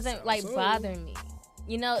 but it doesn't, like, bother me.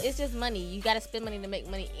 It's just money. You got to spend money to make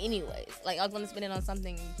money anyways. Like, I was going to spend it on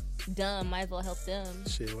something dumb. Might as well help them.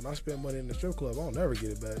 Shit, when I spend money in the strip club, I don't never get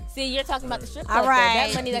it back. See, you're talking about the strip club. All right.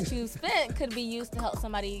 So that money that you spent could be used to help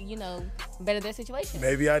somebody, better their situation.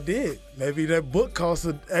 Maybe I did. Maybe that book cost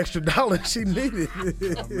an extra $1 she needed.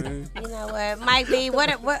 You know what? Mike B,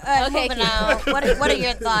 moving on. What are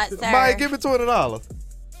your thoughts, sir? Mike, give me $20.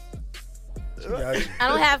 I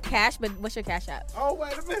don't have cash, but what's your cash app? Oh,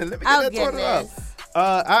 wait a minute. Let me get that $20.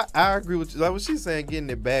 I agree with you. Like what she's saying,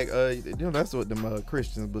 getting it back. That's what them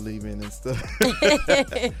Christians believe in and stuff.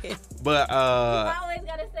 But I always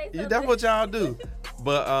gotta say something. that's what y'all do.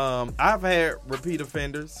 But I've had repeat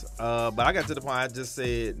offenders. But I got to the point I just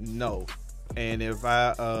said no. And if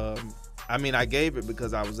I gave it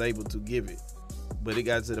because I was able to give it. But it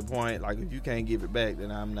got to the point, like, if you can't give it back,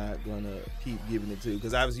 then I'm not going to keep giving it to you.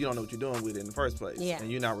 Because obviously you don't know what you're doing with it in the first place. Yeah.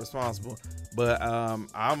 And you're not responsible. But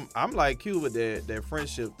I'm like Q with that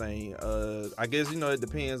friendship thing. I guess, it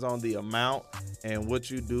depends on the amount and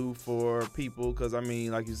what you do for people. Because,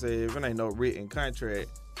 like you said, if it ain't no written contract,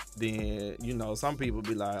 then, some people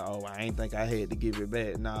be like, oh, I ain't think I had to give it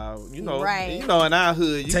back. Nah, right. In our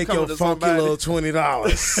hood, you take come your to funky somebody. little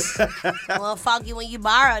 $20. Well, funky when you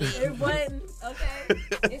borrowed it. It wasn't, okay?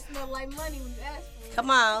 It smelled like money when you asked for it. Come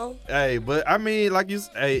on. Hey, but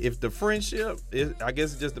if the friendship, I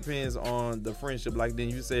guess it just depends on the friendship. Like then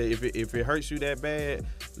you said, if it hurts you that bad,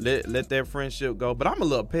 let that friendship go. But I'm a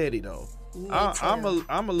little petty though. I'm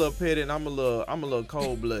a little petty and I'm a little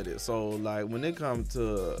cold blooded. So like when it comes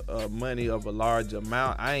to money of a large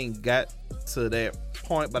amount, I ain't got to that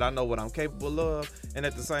point, but I know what I'm capable of. And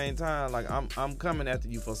at the same time, like I'm coming after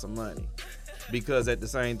you for some money. Because at the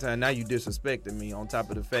same time, now you disrespecting me on top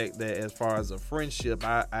of the fact that as far as a friendship,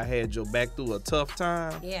 I had your back through a tough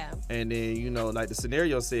time. Yeah. And then, like the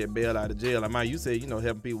scenario said, bail out of jail. Like, man, you said,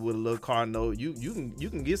 helping people with a little car note. You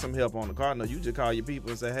can get some help on the car note. You just call your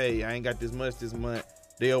people and say, hey, I ain't got this much this month.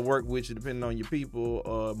 They'll work with you depending on your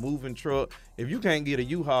people. Moving truck. If you can't get a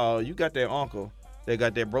U-Haul, you got that uncle They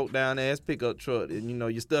got that broke down ass pickup truck, and you know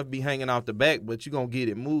your stuff be hanging off the back, but you gonna get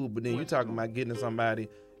it moved. But then you talking about getting somebody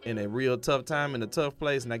in a real tough time, in a tough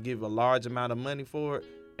place, and I give a large amount of money for it,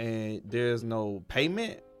 and there's no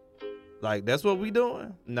payment. Like, that's what we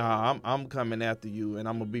doing? Nah, I'm coming after you, and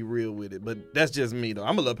I'm gonna be real with it. But that's just me though.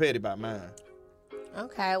 I'm a little petty about mine.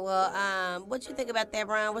 Okay, well, what you think about that,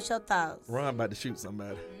 Ron? What's your thoughts? Ron about to shoot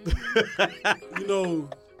somebody. You know,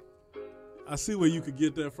 I see where you could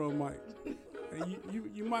get that from, Mike. And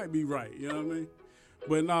you might be right, you know what I mean?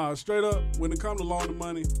 But nah, straight up, when it comes to loaning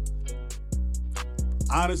money,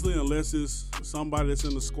 honestly, unless it's somebody that's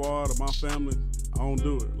in the squad or my family, I don't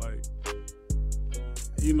do it. Like,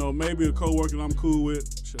 you know, maybe a coworker I'm cool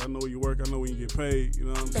with. Shit, I know where you work. I know when you get paid. You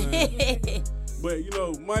know what I'm saying? But, you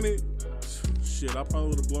know, money, shit, I probably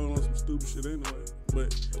would have blown on some stupid shit anyway.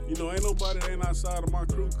 But, you know, ain't nobody that ain't outside of my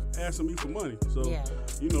crew asking me for money. So,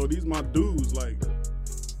 you know, these my dudes, like,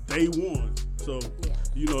 day one. So,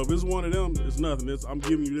 you know, if it's one of them, it's nothing. I'm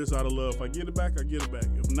giving you this out of love. If I get it back, I get it back.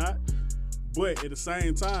 If not, but at the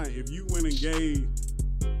same time, if you went and gave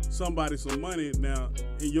somebody some money, now,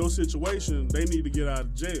 in your situation, they need to get out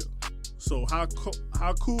of jail. So how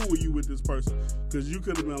cool were you with this person? Because you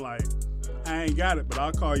could have been like, I ain't got it, but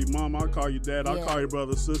I'll call your mom, I'll call your dad, I'll call your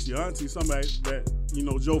brother, sister, your auntie, somebody that, you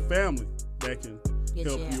know, your family that can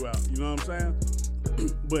help you out. You know what I'm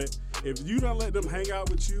saying? But if you don't let them hang out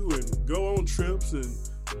with you and go on trips and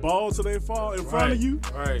ball till they fall in front of you,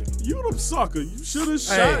 you the sucker. You should have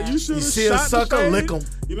shot. You should have shot. You see a sucker, lick them.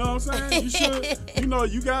 You know what I'm saying? You should. You know,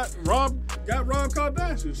 you got Rob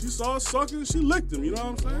Kardashian. She saw a sucker and she licked him. You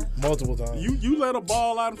know what I'm saying? Multiple times. You let a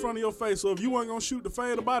ball out in front of your face. So if you weren't gonna shoot the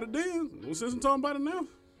fade about it then, well, since I'm talking about it now.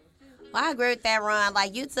 Well, I agree with that, Ron.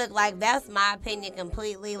 Like, you took, like, that's my opinion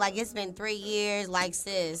completely. Like, it's been 3 years, like,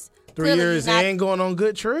 sis. 3 years ain't going on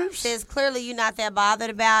good trips? Sis, clearly you're not that bothered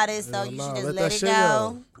about it, so you should just let it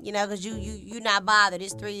go. You know, because you not bothered.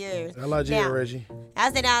 It's 3 years. I like you, Reggie.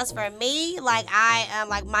 I said that was for me. Like, I am,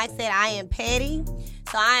 like Mike said, I am petty.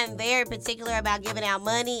 So I am very particular about giving out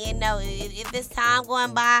money. And no, if this time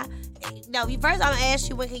going by, no, first I'm going to ask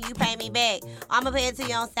you, when can you pay me back? I'm going to pay it to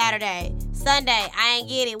you on Saturday. Sunday, I ain't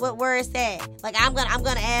get it. Where is that? Like, I'm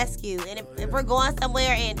gonna ask you. And if we're going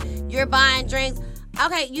somewhere and you're buying drinks,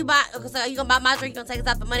 okay, so you gonna buy my drink, you gonna take us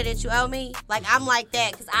out the money that you owe me? Like, I'm like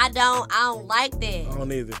that, because I don't like that. I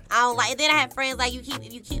don't either. I don't like it. Then I have friends like, you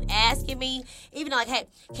keep asking me, even though, like, hey,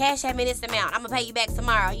 cash at me this amount, I'm gonna pay you back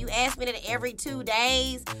tomorrow. You ask me that every 2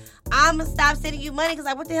 days, I'm gonna stop sending you money, because,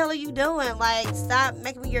 like, what the hell are you doing? Like, stop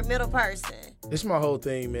making me your middle person. It's my whole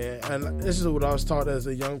thing, man. And this is what I was taught as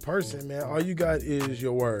a young person, man. All you got is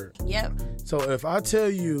your word. Yep. So if I tell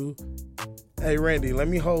you, hey, Randy, let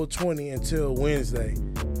me hold 20 until Wednesday.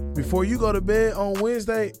 Before you go to bed on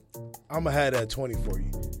Wednesday, I'm going to have that 20 for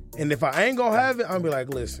you. And if I ain't going to have it, I'm going to be like,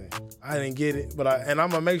 listen, I didn't get it. And I'm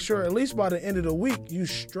going to make sure at least by the end of the week, you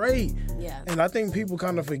straight. Yeah. And I think people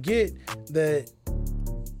kind of forget that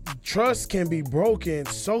trust can be broken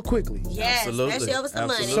so quickly. Yes, especially over some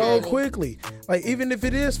money. So quickly. Like, even if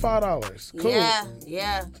it is $5. Cool.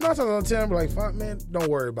 Yeah. It's not something I'm telling you, like, man, don't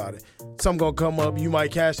worry about it. Something gonna come up, you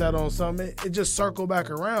might cash out on something. It just circle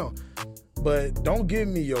back around. But don't give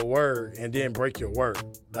me your word and then break your word.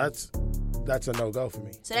 That's a no-go for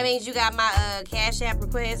me. So that means you got my Cash App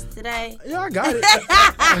request today? Yeah, I got it.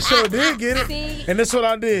 I sure did get it. See? And that's what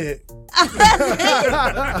I did.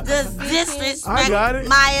 Just disrespect. I got it.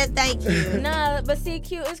 Maya, thank you. No, but see,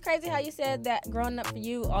 Q, it's crazy how you said that growing up for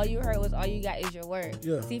you, all you heard was all you got is your word.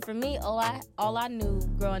 Yeah. See, for me, all I knew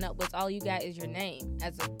growing up was all you got is your name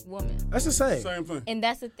as a woman. That's the same. Same thing. And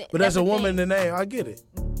that's the thing. But as a woman, the name, I get it.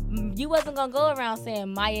 You wasn't going to go around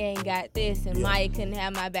saying Maya ain't got this and Maya couldn't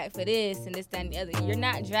have my back for this and this, that, and the other. You're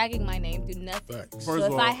not dragging my name through nothing. Right. So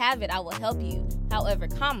if I have it, I will help you. However,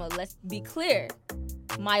 let's be clear.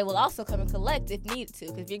 Maya will also come and collect if needed to.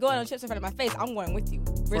 Because if you're going on trips in front of my face, I'm going with you.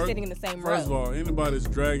 We're sitting in the same row. First of all, anybody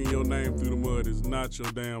that's dragging your name through the mud is not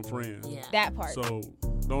your damn friend. Yeah. That part. So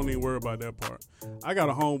don't even worry about that part. I got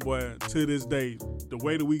a homeboy to this day. The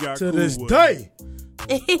way that we got to cool this was, day.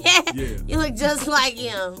 Yeah. You look just like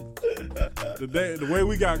him. The way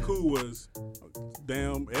we got cool was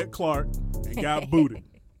damn Ed Clark and got booted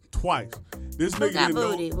twice. This Who nigga got didn't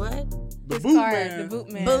booted? know. What? The His boot car, man. the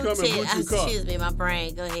boot man. Boot Come and boot your car. Excuse me, my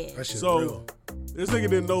brain. Go ahead. That shit So real. this nigga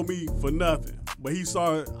didn't know me for nothing, but he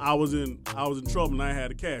saw I was in trouble and I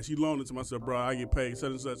had the cash. He loaned it to me. I said, bro, I get paid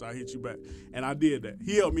such and such. I hit you back, and I did that.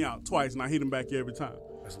 He helped me out twice, and I hit him back every time.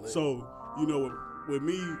 So with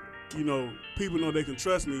me, people know they can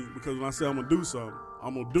trust me because when I say I'm gonna do something,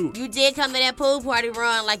 I'm gonna do it. You did come to that pool party,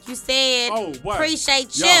 Ron, like you said. Oh, boy.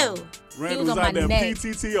 Appreciate Yo, you. Randy was out there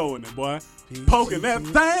PTTO in it, boy. Poking that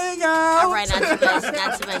thing out. All right,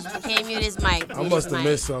 not too much. You can't mute his mic. I must have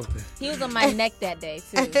missed something. He was on my neck that day,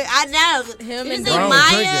 too. I know. Him you and see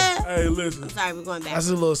Maya? Hey, listen. I'm sorry, we're going back. That's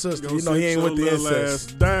his little sister. You know he ain't with the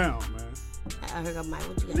incest. Down, man. I heard Maya.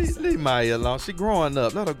 What you got to say? Leave Maya alone. She growing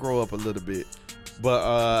up. Let her grow up a little bit.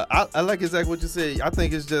 But I like exactly what you said. I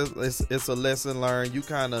think it's just it's a lesson learned. You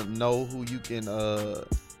kind of know who you can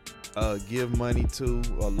give money to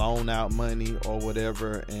or loan out money or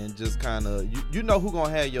whatever, and just kind of you know who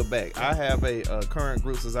gonna have your back. I have a current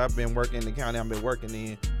group since I've been working in the county I've been working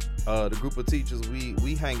in. The group of teachers,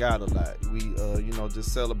 we hang out a lot. We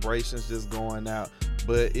just celebrations, just going out.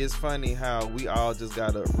 But it's funny how we all just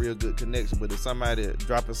got a real good connection. But if somebody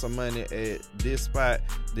dropping some money at this spot,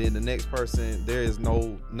 then the next person, there is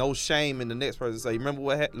no shame in the next person. Say, remember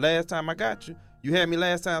what last time I got you? You had me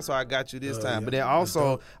last time, so I got you this time. Yeah. But then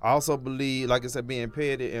I also believe, like I said, being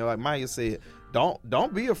petty, and like Maya said,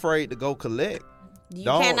 don't be afraid to go collect.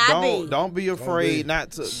 Don't be afraid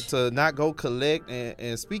not to not go collect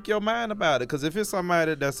and speak your mind about it. Because if it's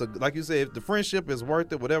somebody that's like you said, if the friendship is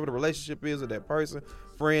worth it, whatever the relationship is with that person,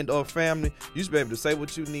 friend or family, you should be able to say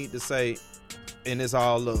what you need to say, and it's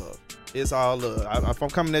all love. It's all love. If I'm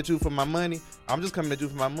coming at you for my money, I'm just coming at you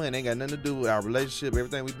for my money. Ain't got nothing to do with our relationship,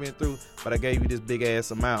 everything we've been through. But I gave you this big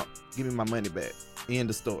ass amount. Give me my money back. End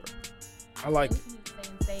the story. I like it.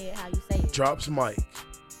 Say it how you say it. Drops mic.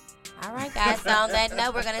 All right, guys. So on that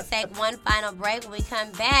note, we're gonna take one final break. When we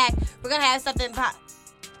come back, we're gonna have something.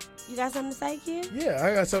 You got something to say, Q? Yeah,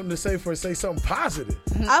 I got something to say something positive.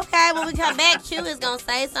 Okay, when we come back, Q is gonna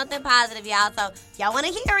say something positive, y'all. So if y'all want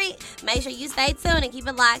to hear it, make sure you stay tuned and keep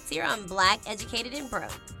it locked here on Black, Educated, and Broke.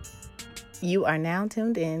 You are now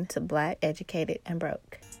tuned in to Black, Educated, and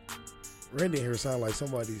Broke. Randy here sound like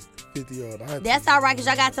somebody's 50-year-old auntie. That's all right, because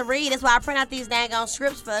y'all got to read. That's why I print out these dang on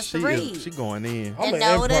scripts for us to read. She going in. And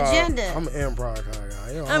know the agenda. I'm an improv kind of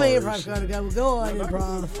guy. I'm an improv kind of guy. We go on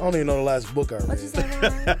improv. I don't even know the last book I read. What you say,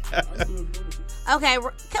 Ron? Okay,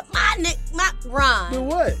 my Ron. Do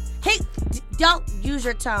what? Don't use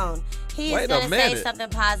your tone. He's Wait going a to say minute. something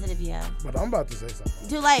positive, yo. But I'm about to say something.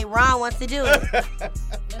 Too late. Ron wants to do it.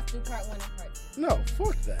 Let's do part 1 and part 2. No,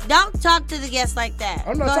 fuck that. Don't talk to the guests like that.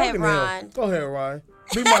 I'm not Go talking ahead, to Ron. him. Go ahead, Ryan.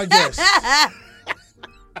 Be my guest.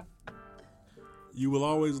 You will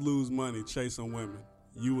always lose money chasing women.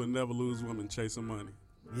 You will never lose women chasing money.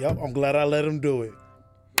 Yep, I'm glad I let him do it.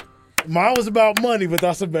 Mine was about money, but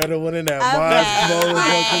that's a better one than that.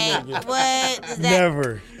 What is that?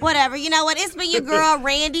 Never. Whatever. You know what? It's been your girl,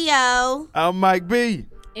 Randy O. I'm Mike B.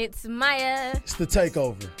 It's Maya. It's the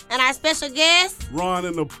takeover. And our special guest, Ron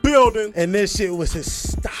in the building. And this shit was his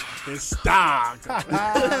style. His style.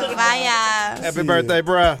 Bye, y'all. Happy birthday,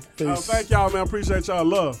 bruh. Thank y'all, man. Appreciate y'all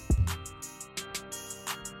love.